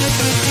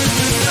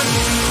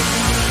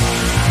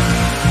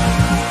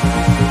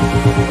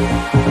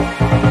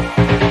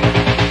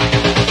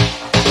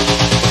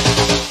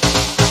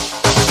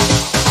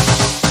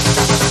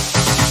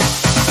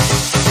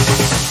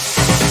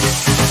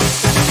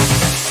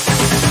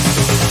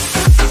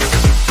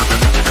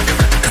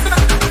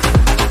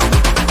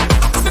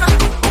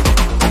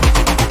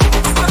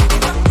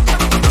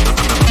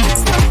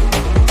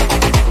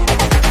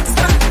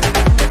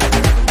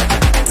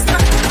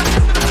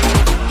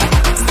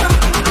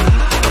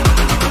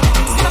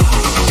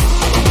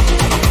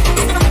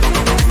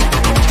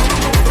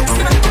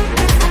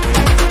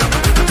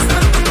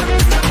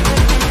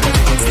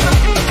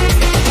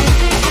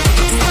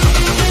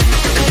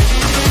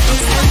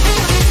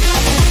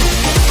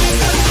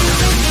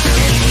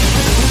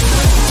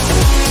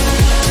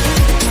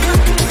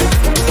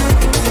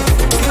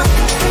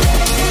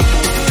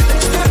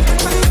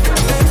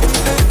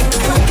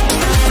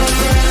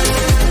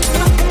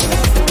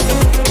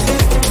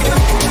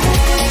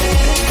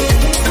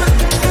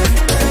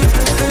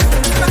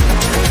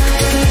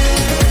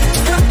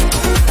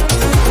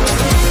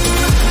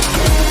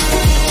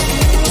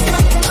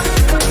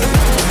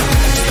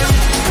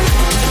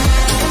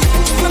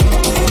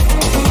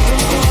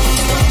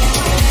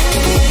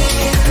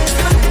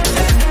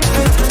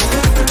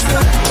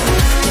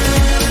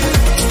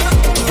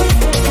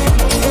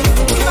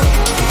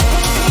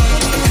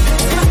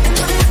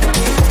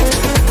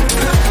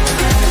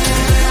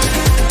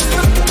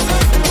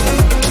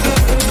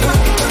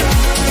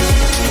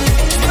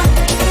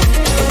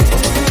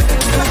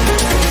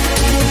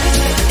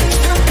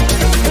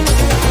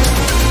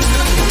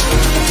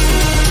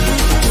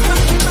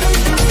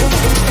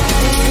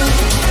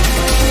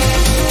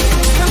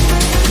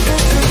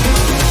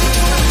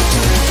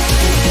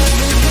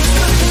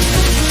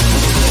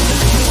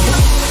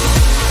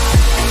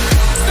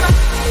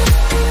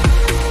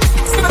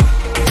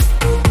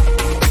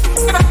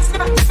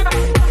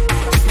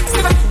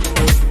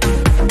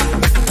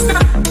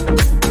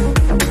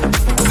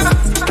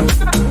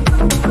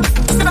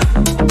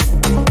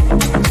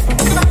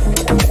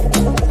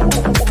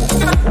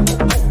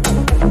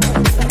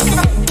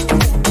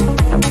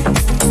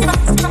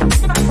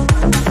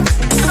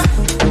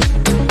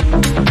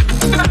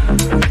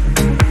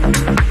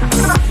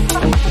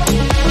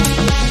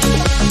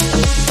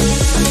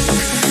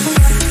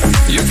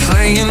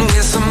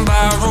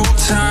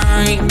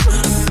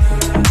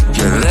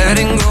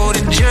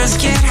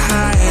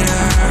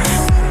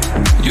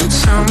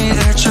 tell me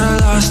that you're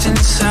lost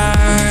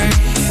inside.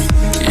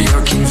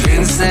 You're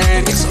convinced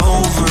that it's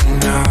over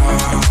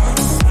now.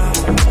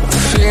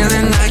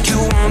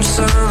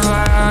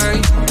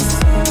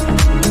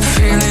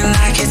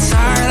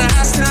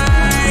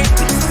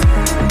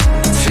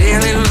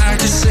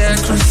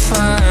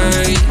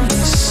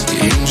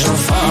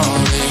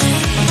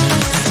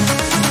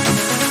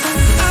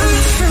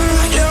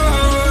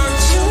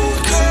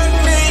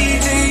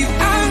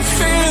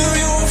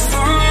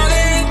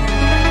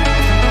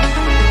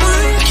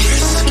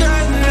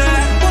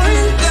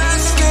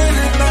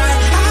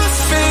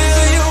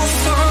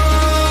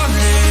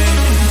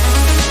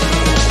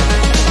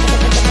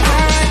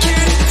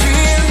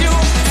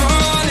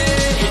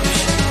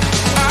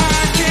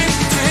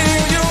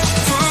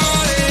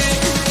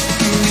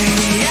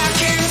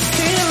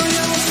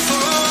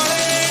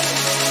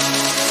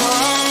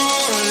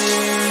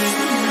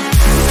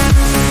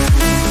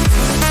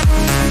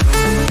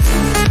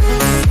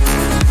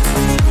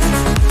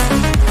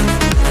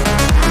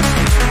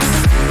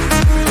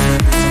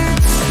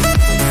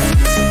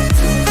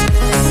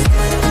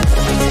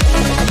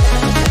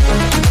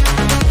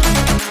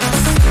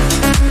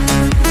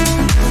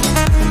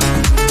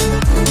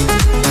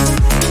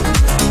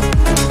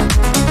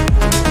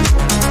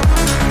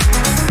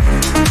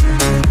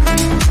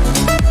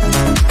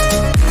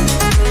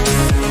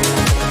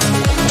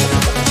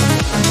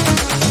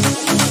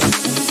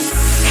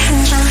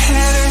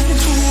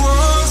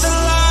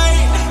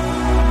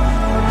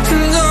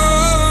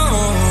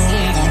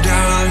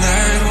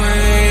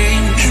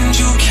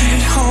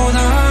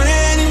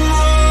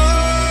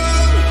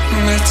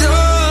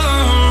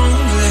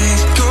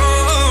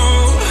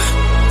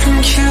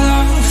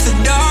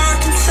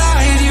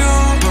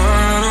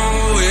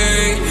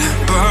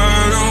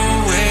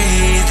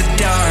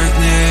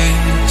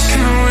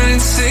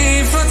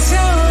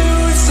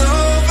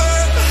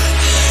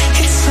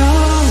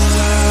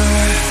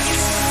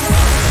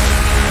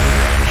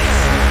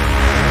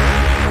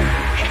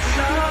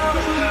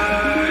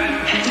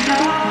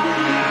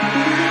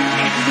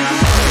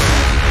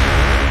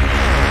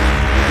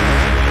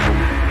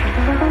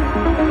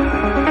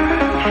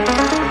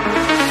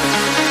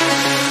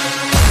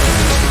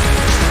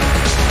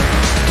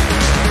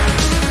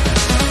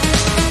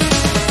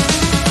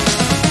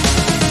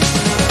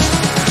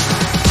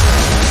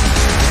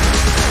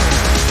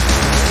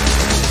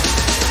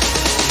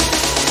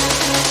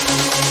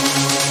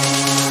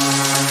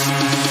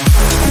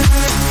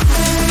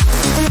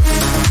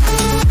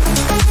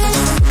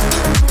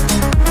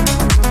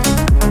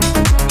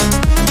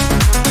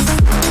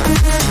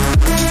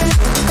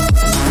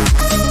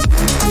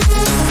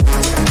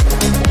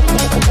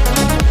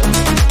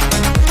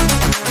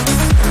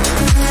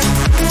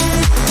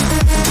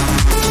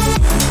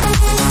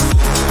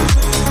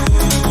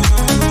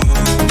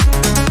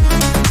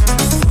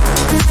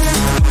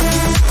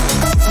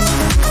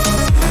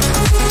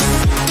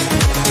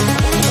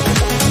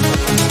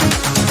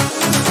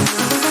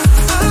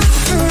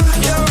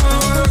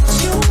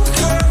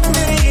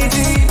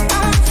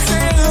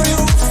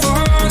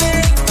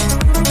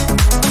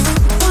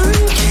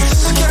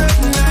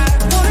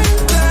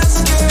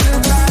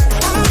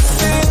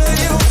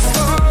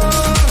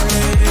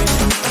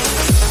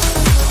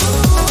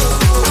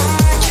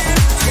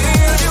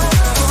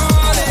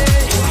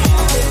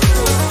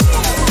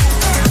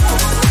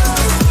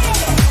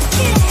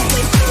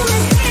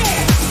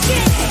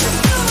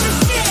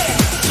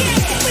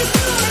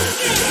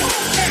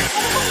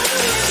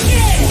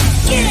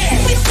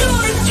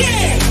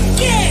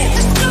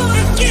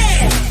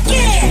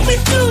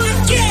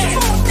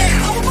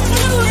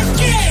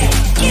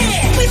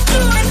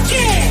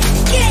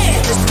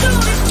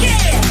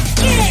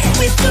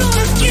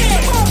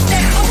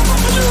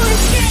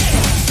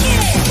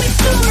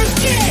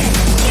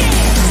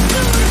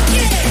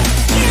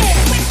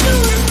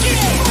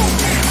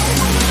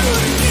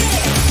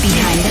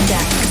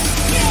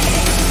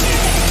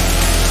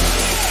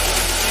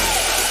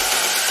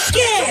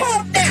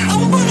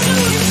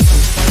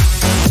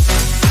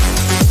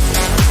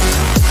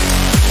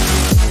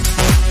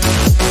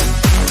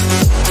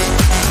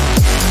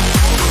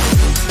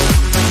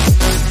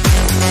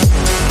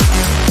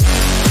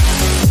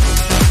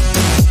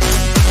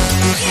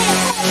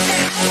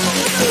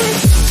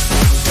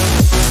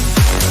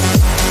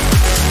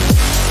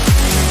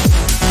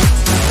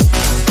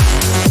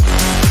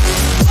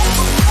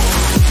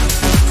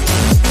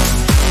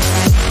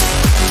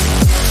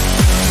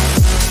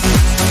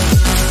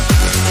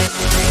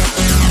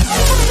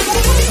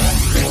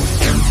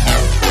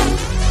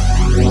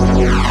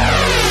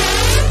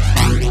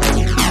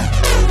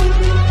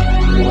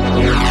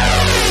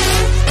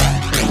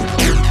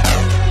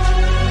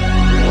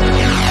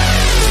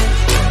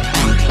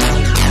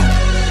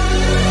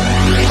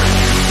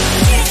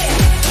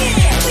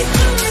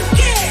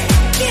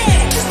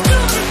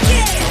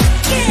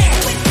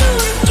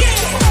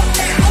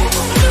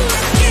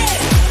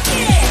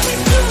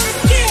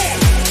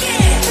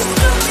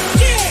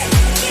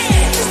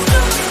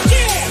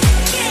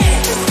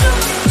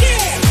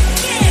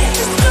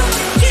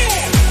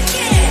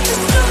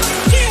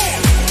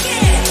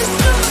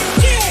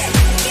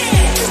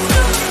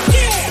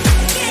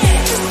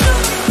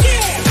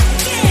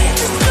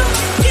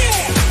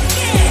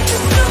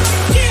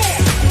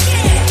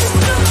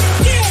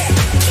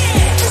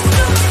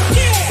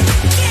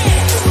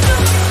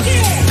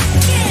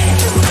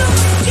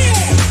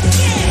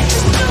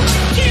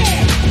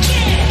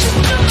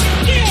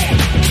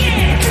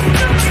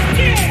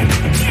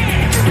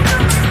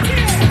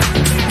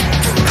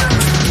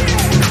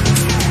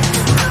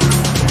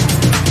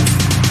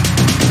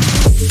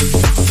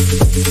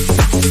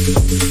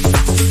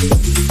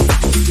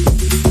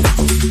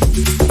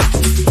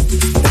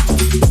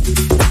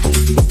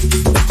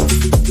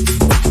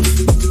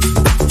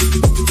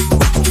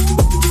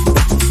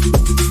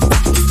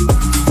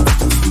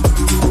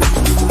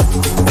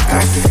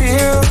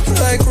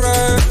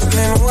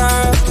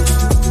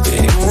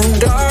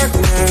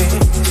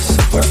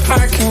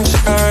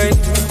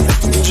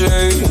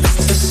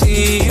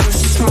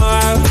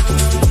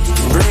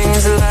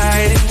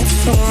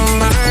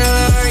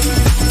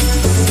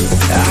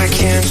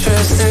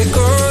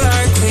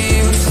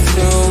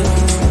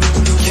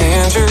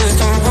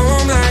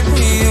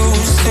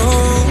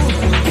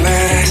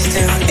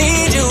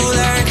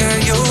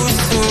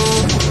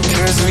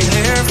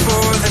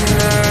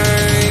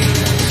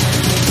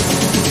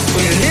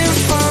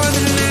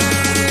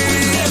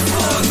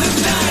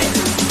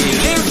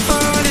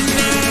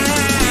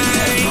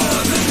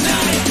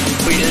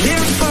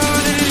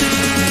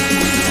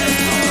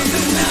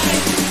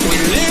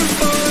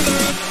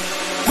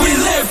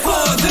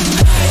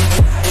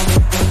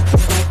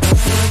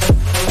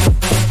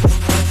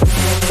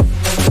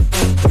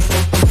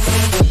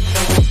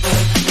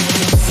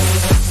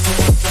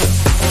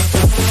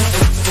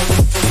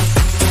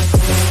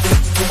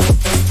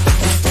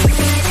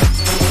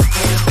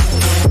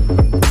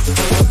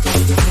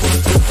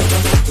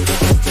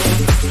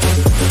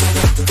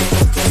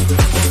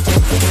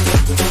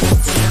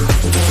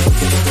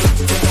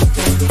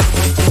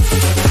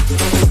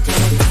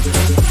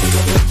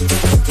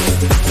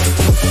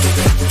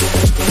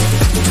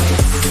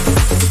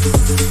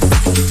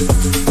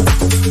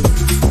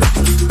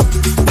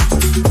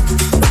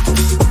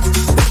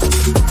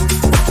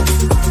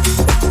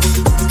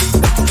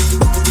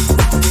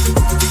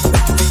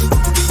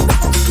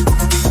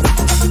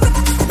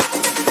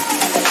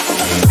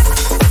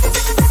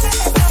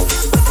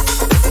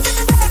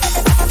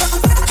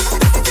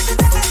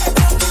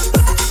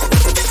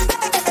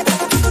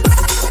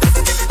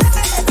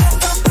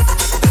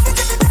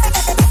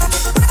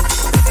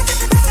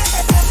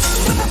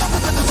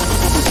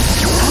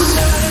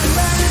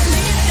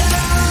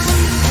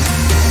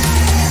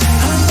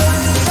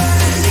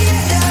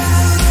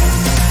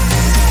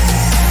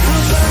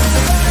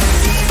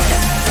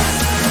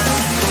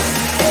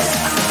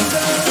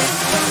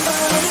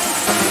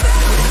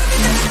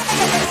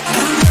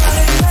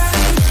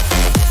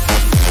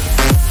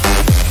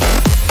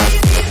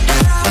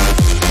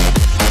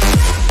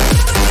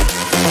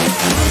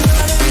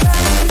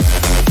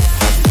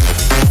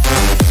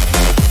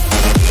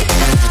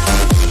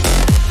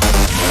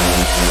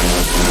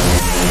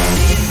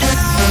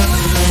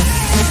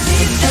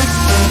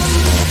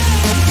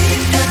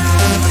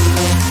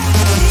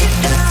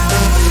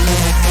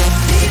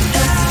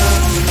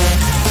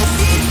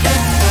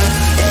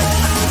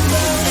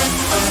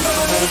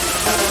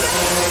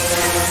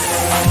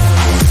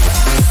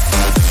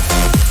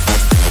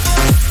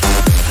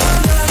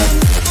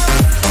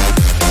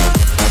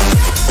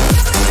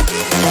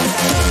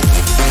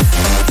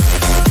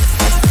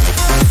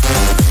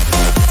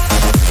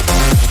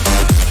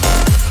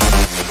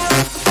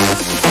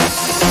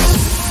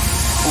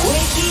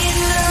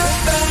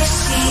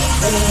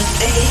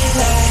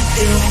 daylight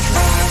through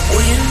my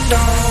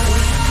window.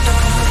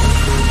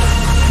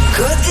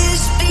 Could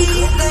this be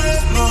the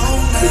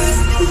moment?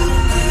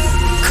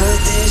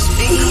 Could this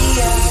be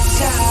our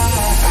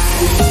time?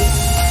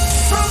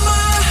 From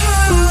my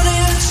heart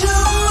into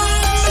my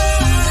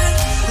mind,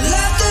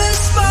 let the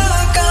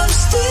spark, I'm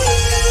still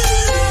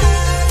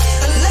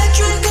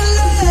electric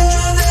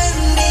love and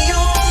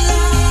neon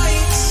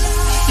lights.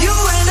 You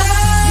and I,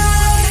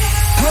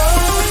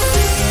 oh, it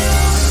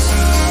feels so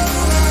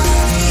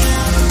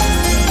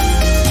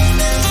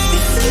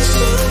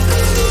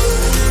good.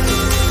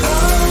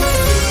 Oh, it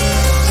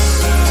feels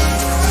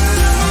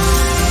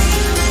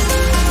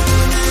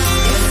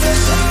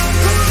so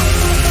good.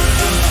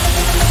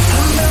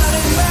 I'm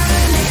gonna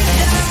burn it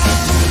down. I'm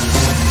gonna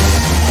burn it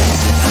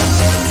down. I'm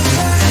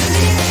gonna burn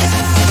it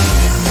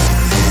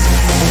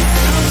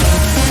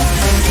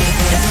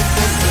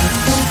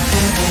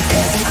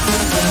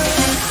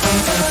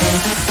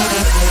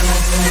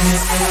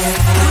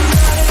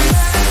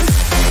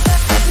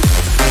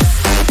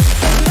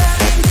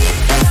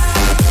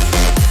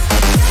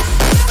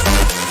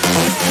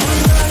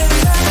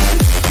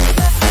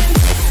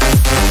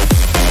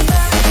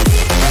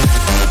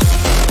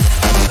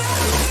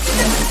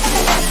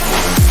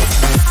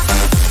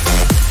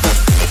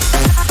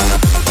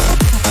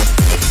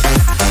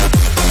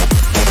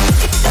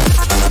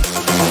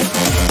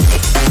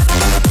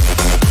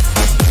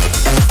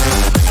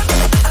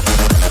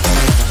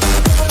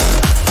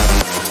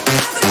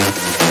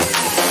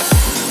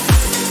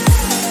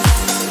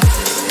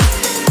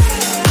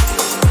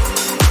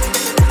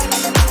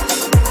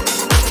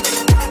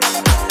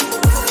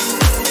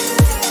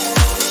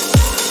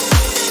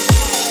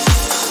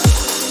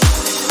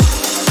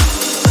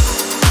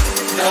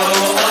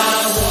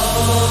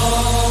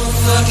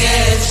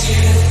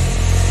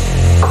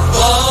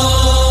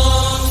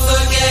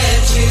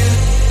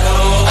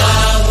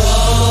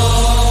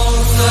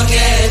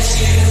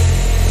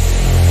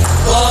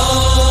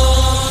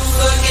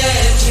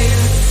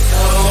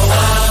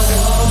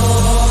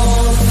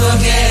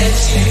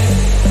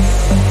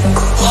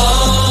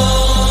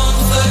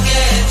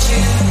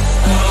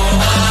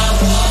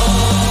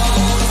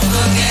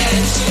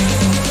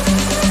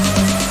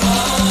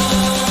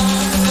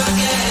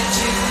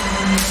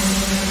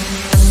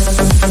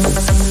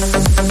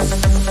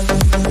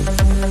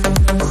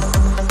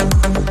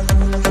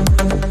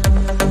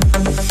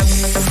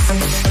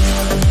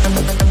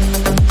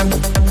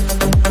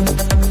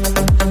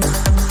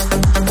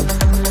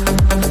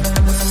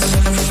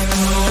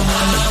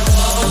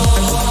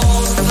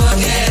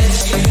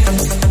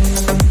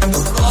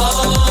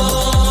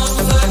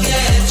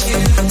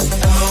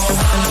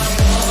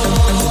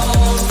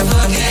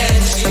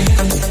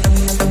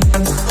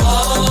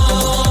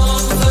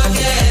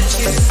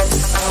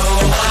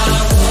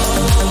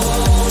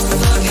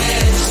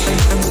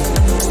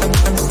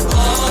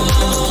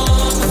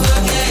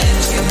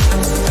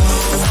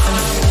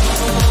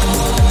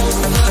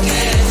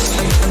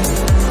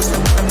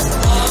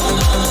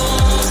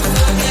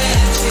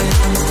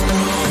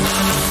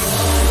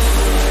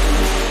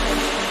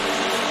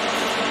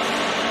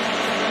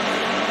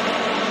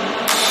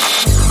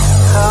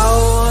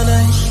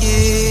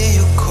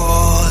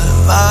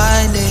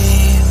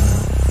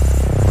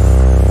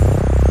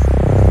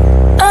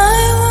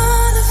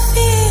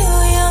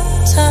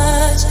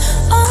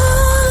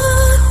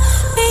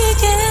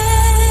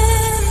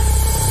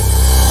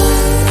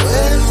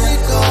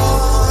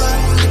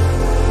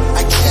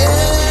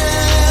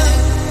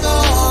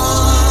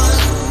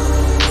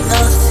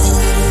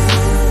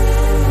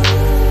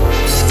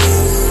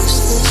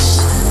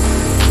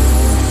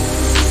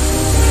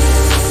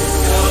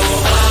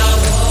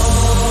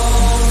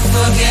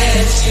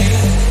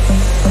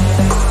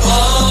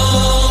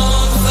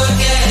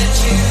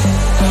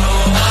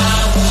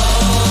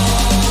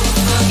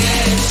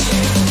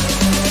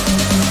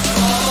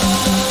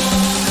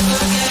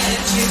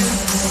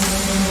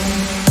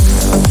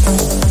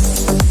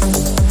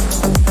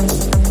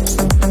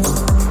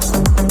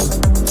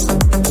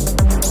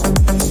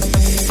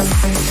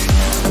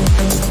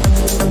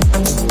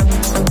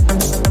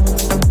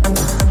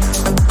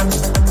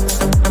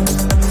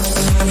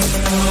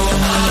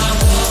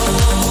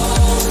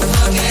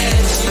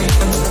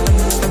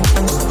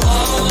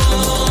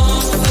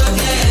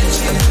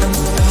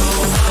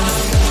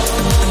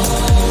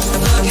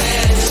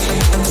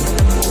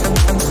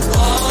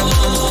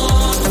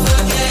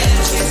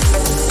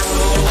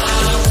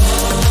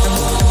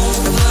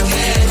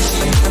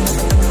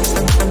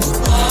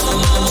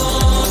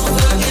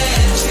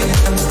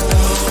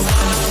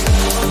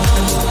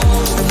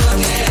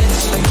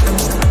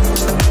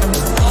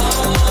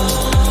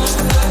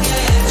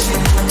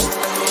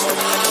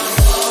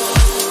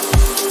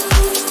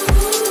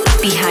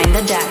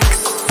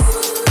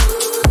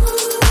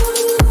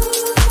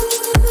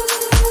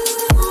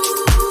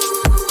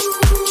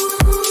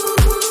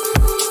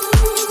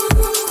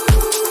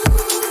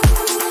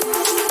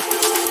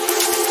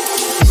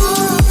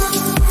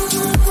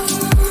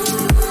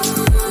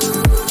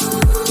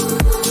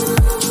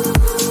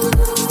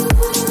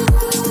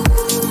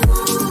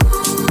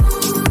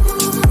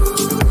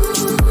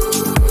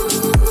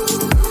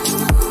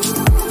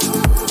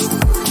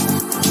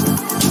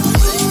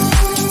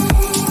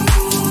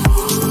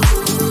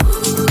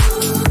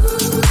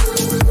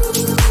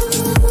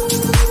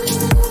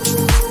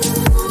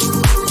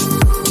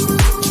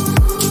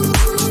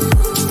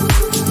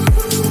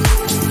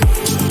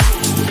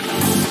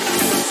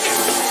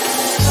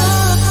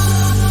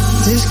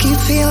keep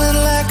feeling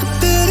like a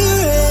bitter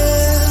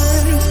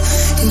end.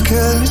 Your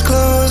curtains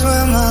close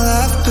when my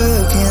life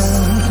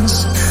begins.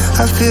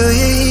 I feel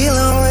you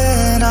healing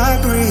when I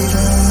breathe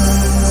in.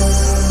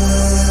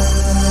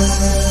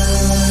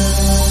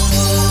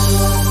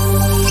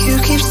 You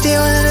keep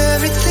stealing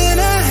everything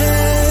I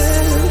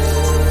had.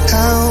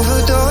 I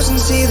overdose and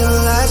see the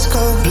lights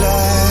go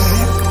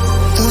black.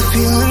 The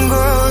feeling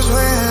grows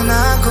when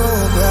I go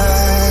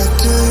back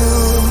to you.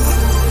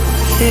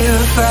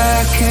 If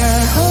I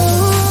can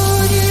hold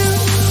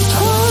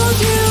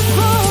you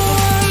for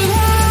one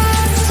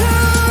last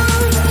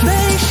time,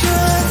 make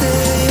sure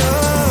that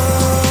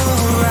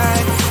you're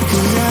right.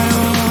 'Cause I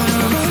don't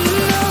wanna run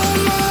no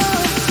more.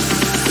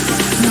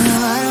 No,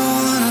 I don't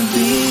wanna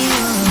be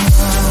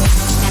alone.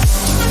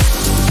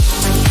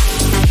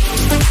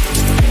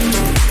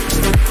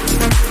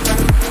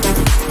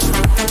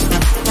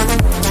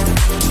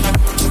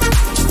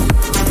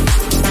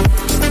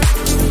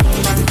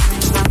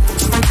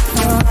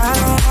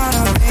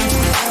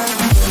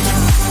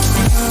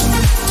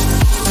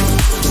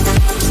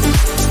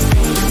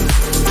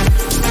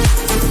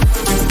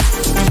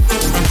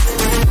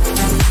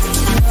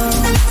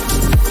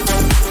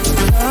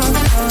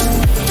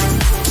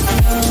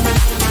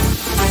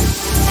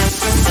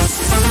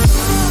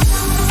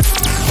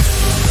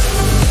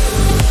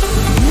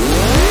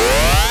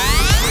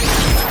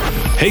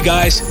 Hey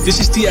guys, this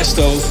is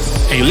Tiesto,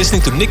 and you're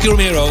listening to Nicky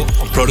Romero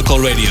on Protocol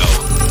Radio.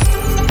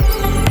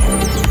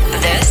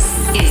 This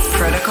is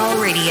Protocol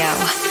Radio.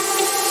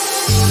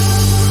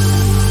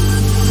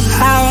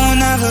 I will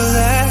never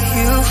let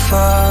you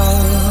fall,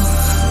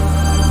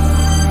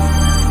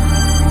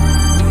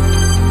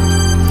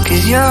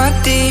 'cause you're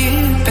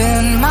deep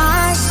in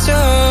my soul,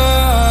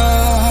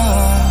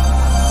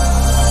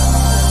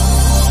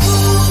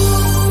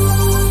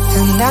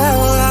 and I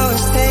will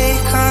always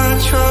take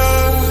control.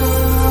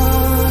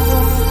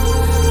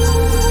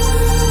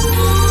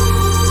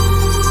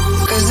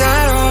 I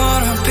don't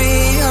wanna be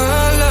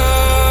alone.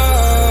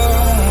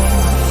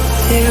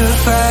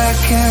 If I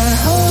can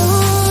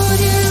hold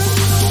you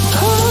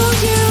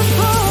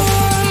for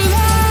one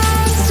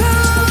last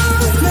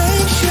time,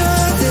 make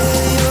sure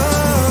that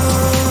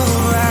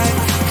you're right.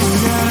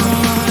 'Cause I don't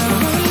wanna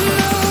run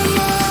no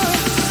more.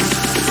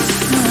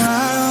 No,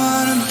 I don't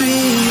wanna be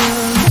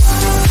alone.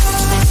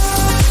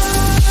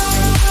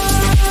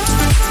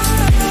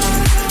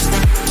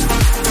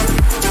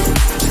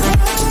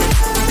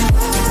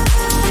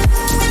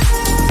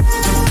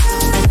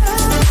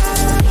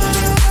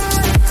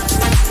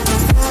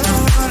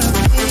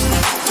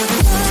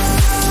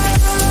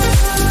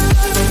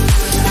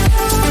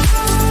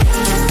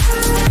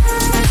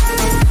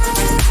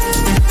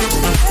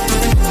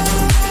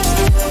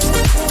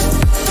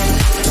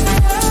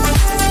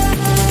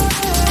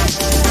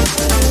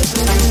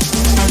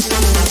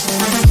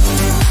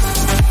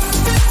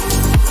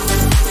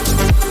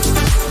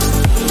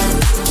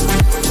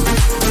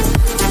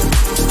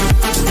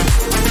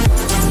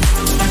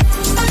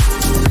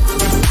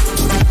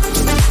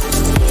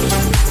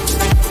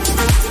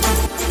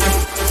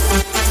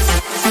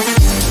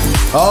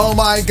 Oh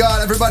my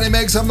God, everybody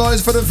make some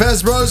noise for the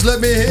Fest Bros. Let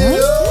me hear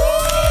you.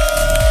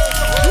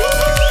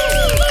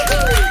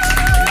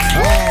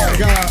 Oh my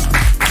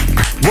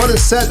God. What a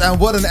set and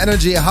what an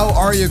energy. How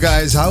are you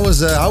guys? How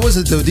was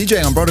it to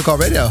DJ on Protocol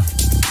Radio?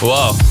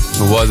 Wow,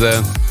 it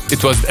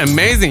was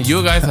amazing.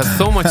 You guys had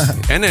so much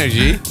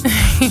energy.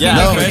 Yeah,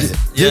 No, first,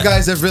 you yeah.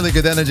 guys have really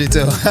good energy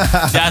too.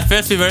 Yeah, at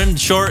first we weren't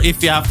sure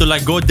if we have to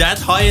like go that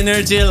high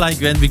energy, like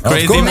when we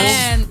crazy course. moves.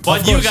 Man.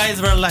 But Of you course.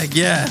 guys were like,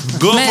 yeah,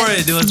 go Man, for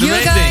it. It was you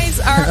amazing. guys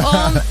are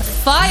on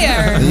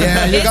fire.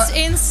 Yeah, you it's got-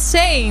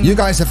 insane. You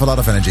guys have a lot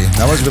of energy.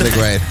 That was really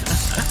great.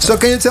 So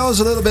can you tell us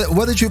a little bit,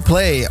 what did you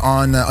play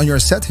on your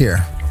set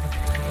here?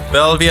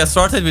 Well, we have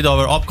started with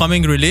our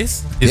upcoming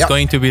release. It's Yep.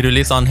 going to be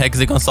released on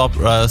Hexagon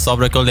sub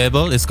record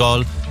label. It's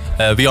called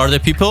We Are the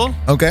People.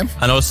 Okay.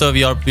 And also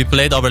we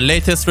played our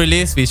latest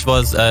release, which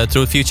was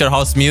through Future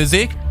House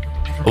Music.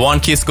 One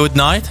Kiss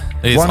Goodnight.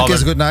 is One our-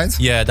 Kiss Goodnight?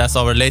 Yeah, that's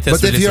our latest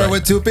But if release. you're right?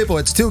 with two people,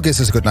 it's two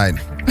kisses goodnight.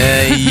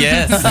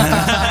 Yes.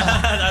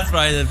 That's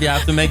right. We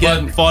have to make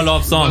a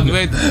follow-up song. But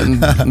wait,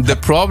 the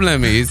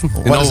problem is,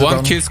 What is the one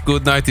problem? kiss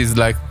goodnight is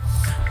like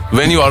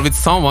when you are with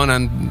someone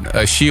and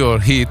she or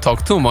he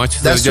talk too much.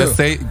 So That's you just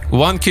true. say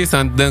one kiss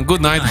and then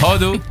good night. How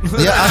do?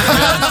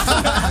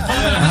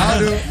 How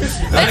do?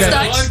 That's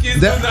Dutch.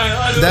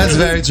 That's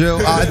very true.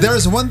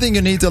 There's one thing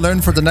you need to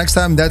learn for the next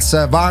time. That's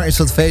waar is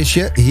dat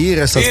feestje? Hier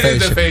is dat Hier is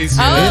feestje. de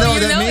feestje. Oh, You know you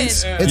what that know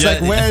means? it. It's Yeah.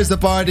 like, where is the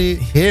party?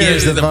 Here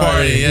is the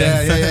party.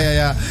 yeah.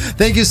 Yeah.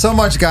 Thank you so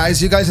much, guys.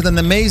 You guys had an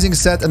amazing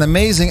set, an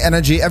amazing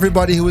energy.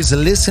 Everybody who is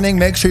listening,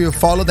 make sure you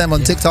follow them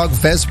on TikTok,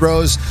 Vest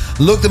Bros.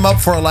 Look them up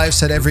for a live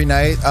set every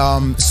night.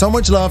 So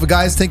much love,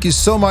 guys. Thank you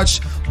so much.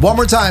 One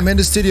more time in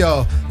the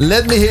studio.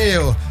 Let me hear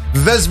you.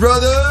 Vest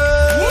Brothers!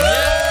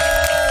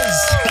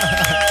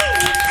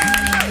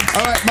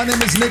 All right, my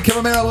name is Nick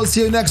Romero. We'll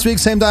see you next week,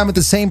 same time at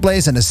the same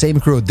place and the same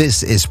crew.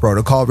 This is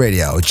Protocol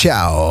Radio.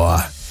 Ciao.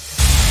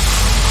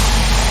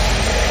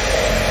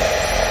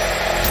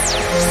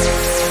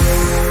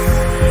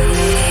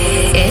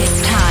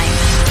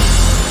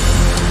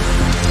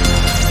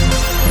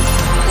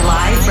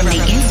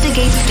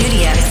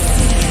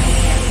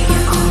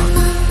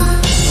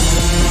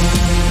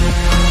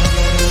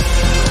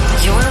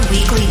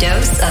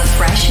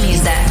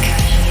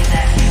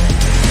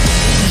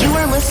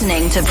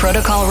 listening to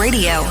Protocol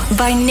Radio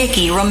by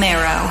Nicky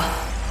Romero.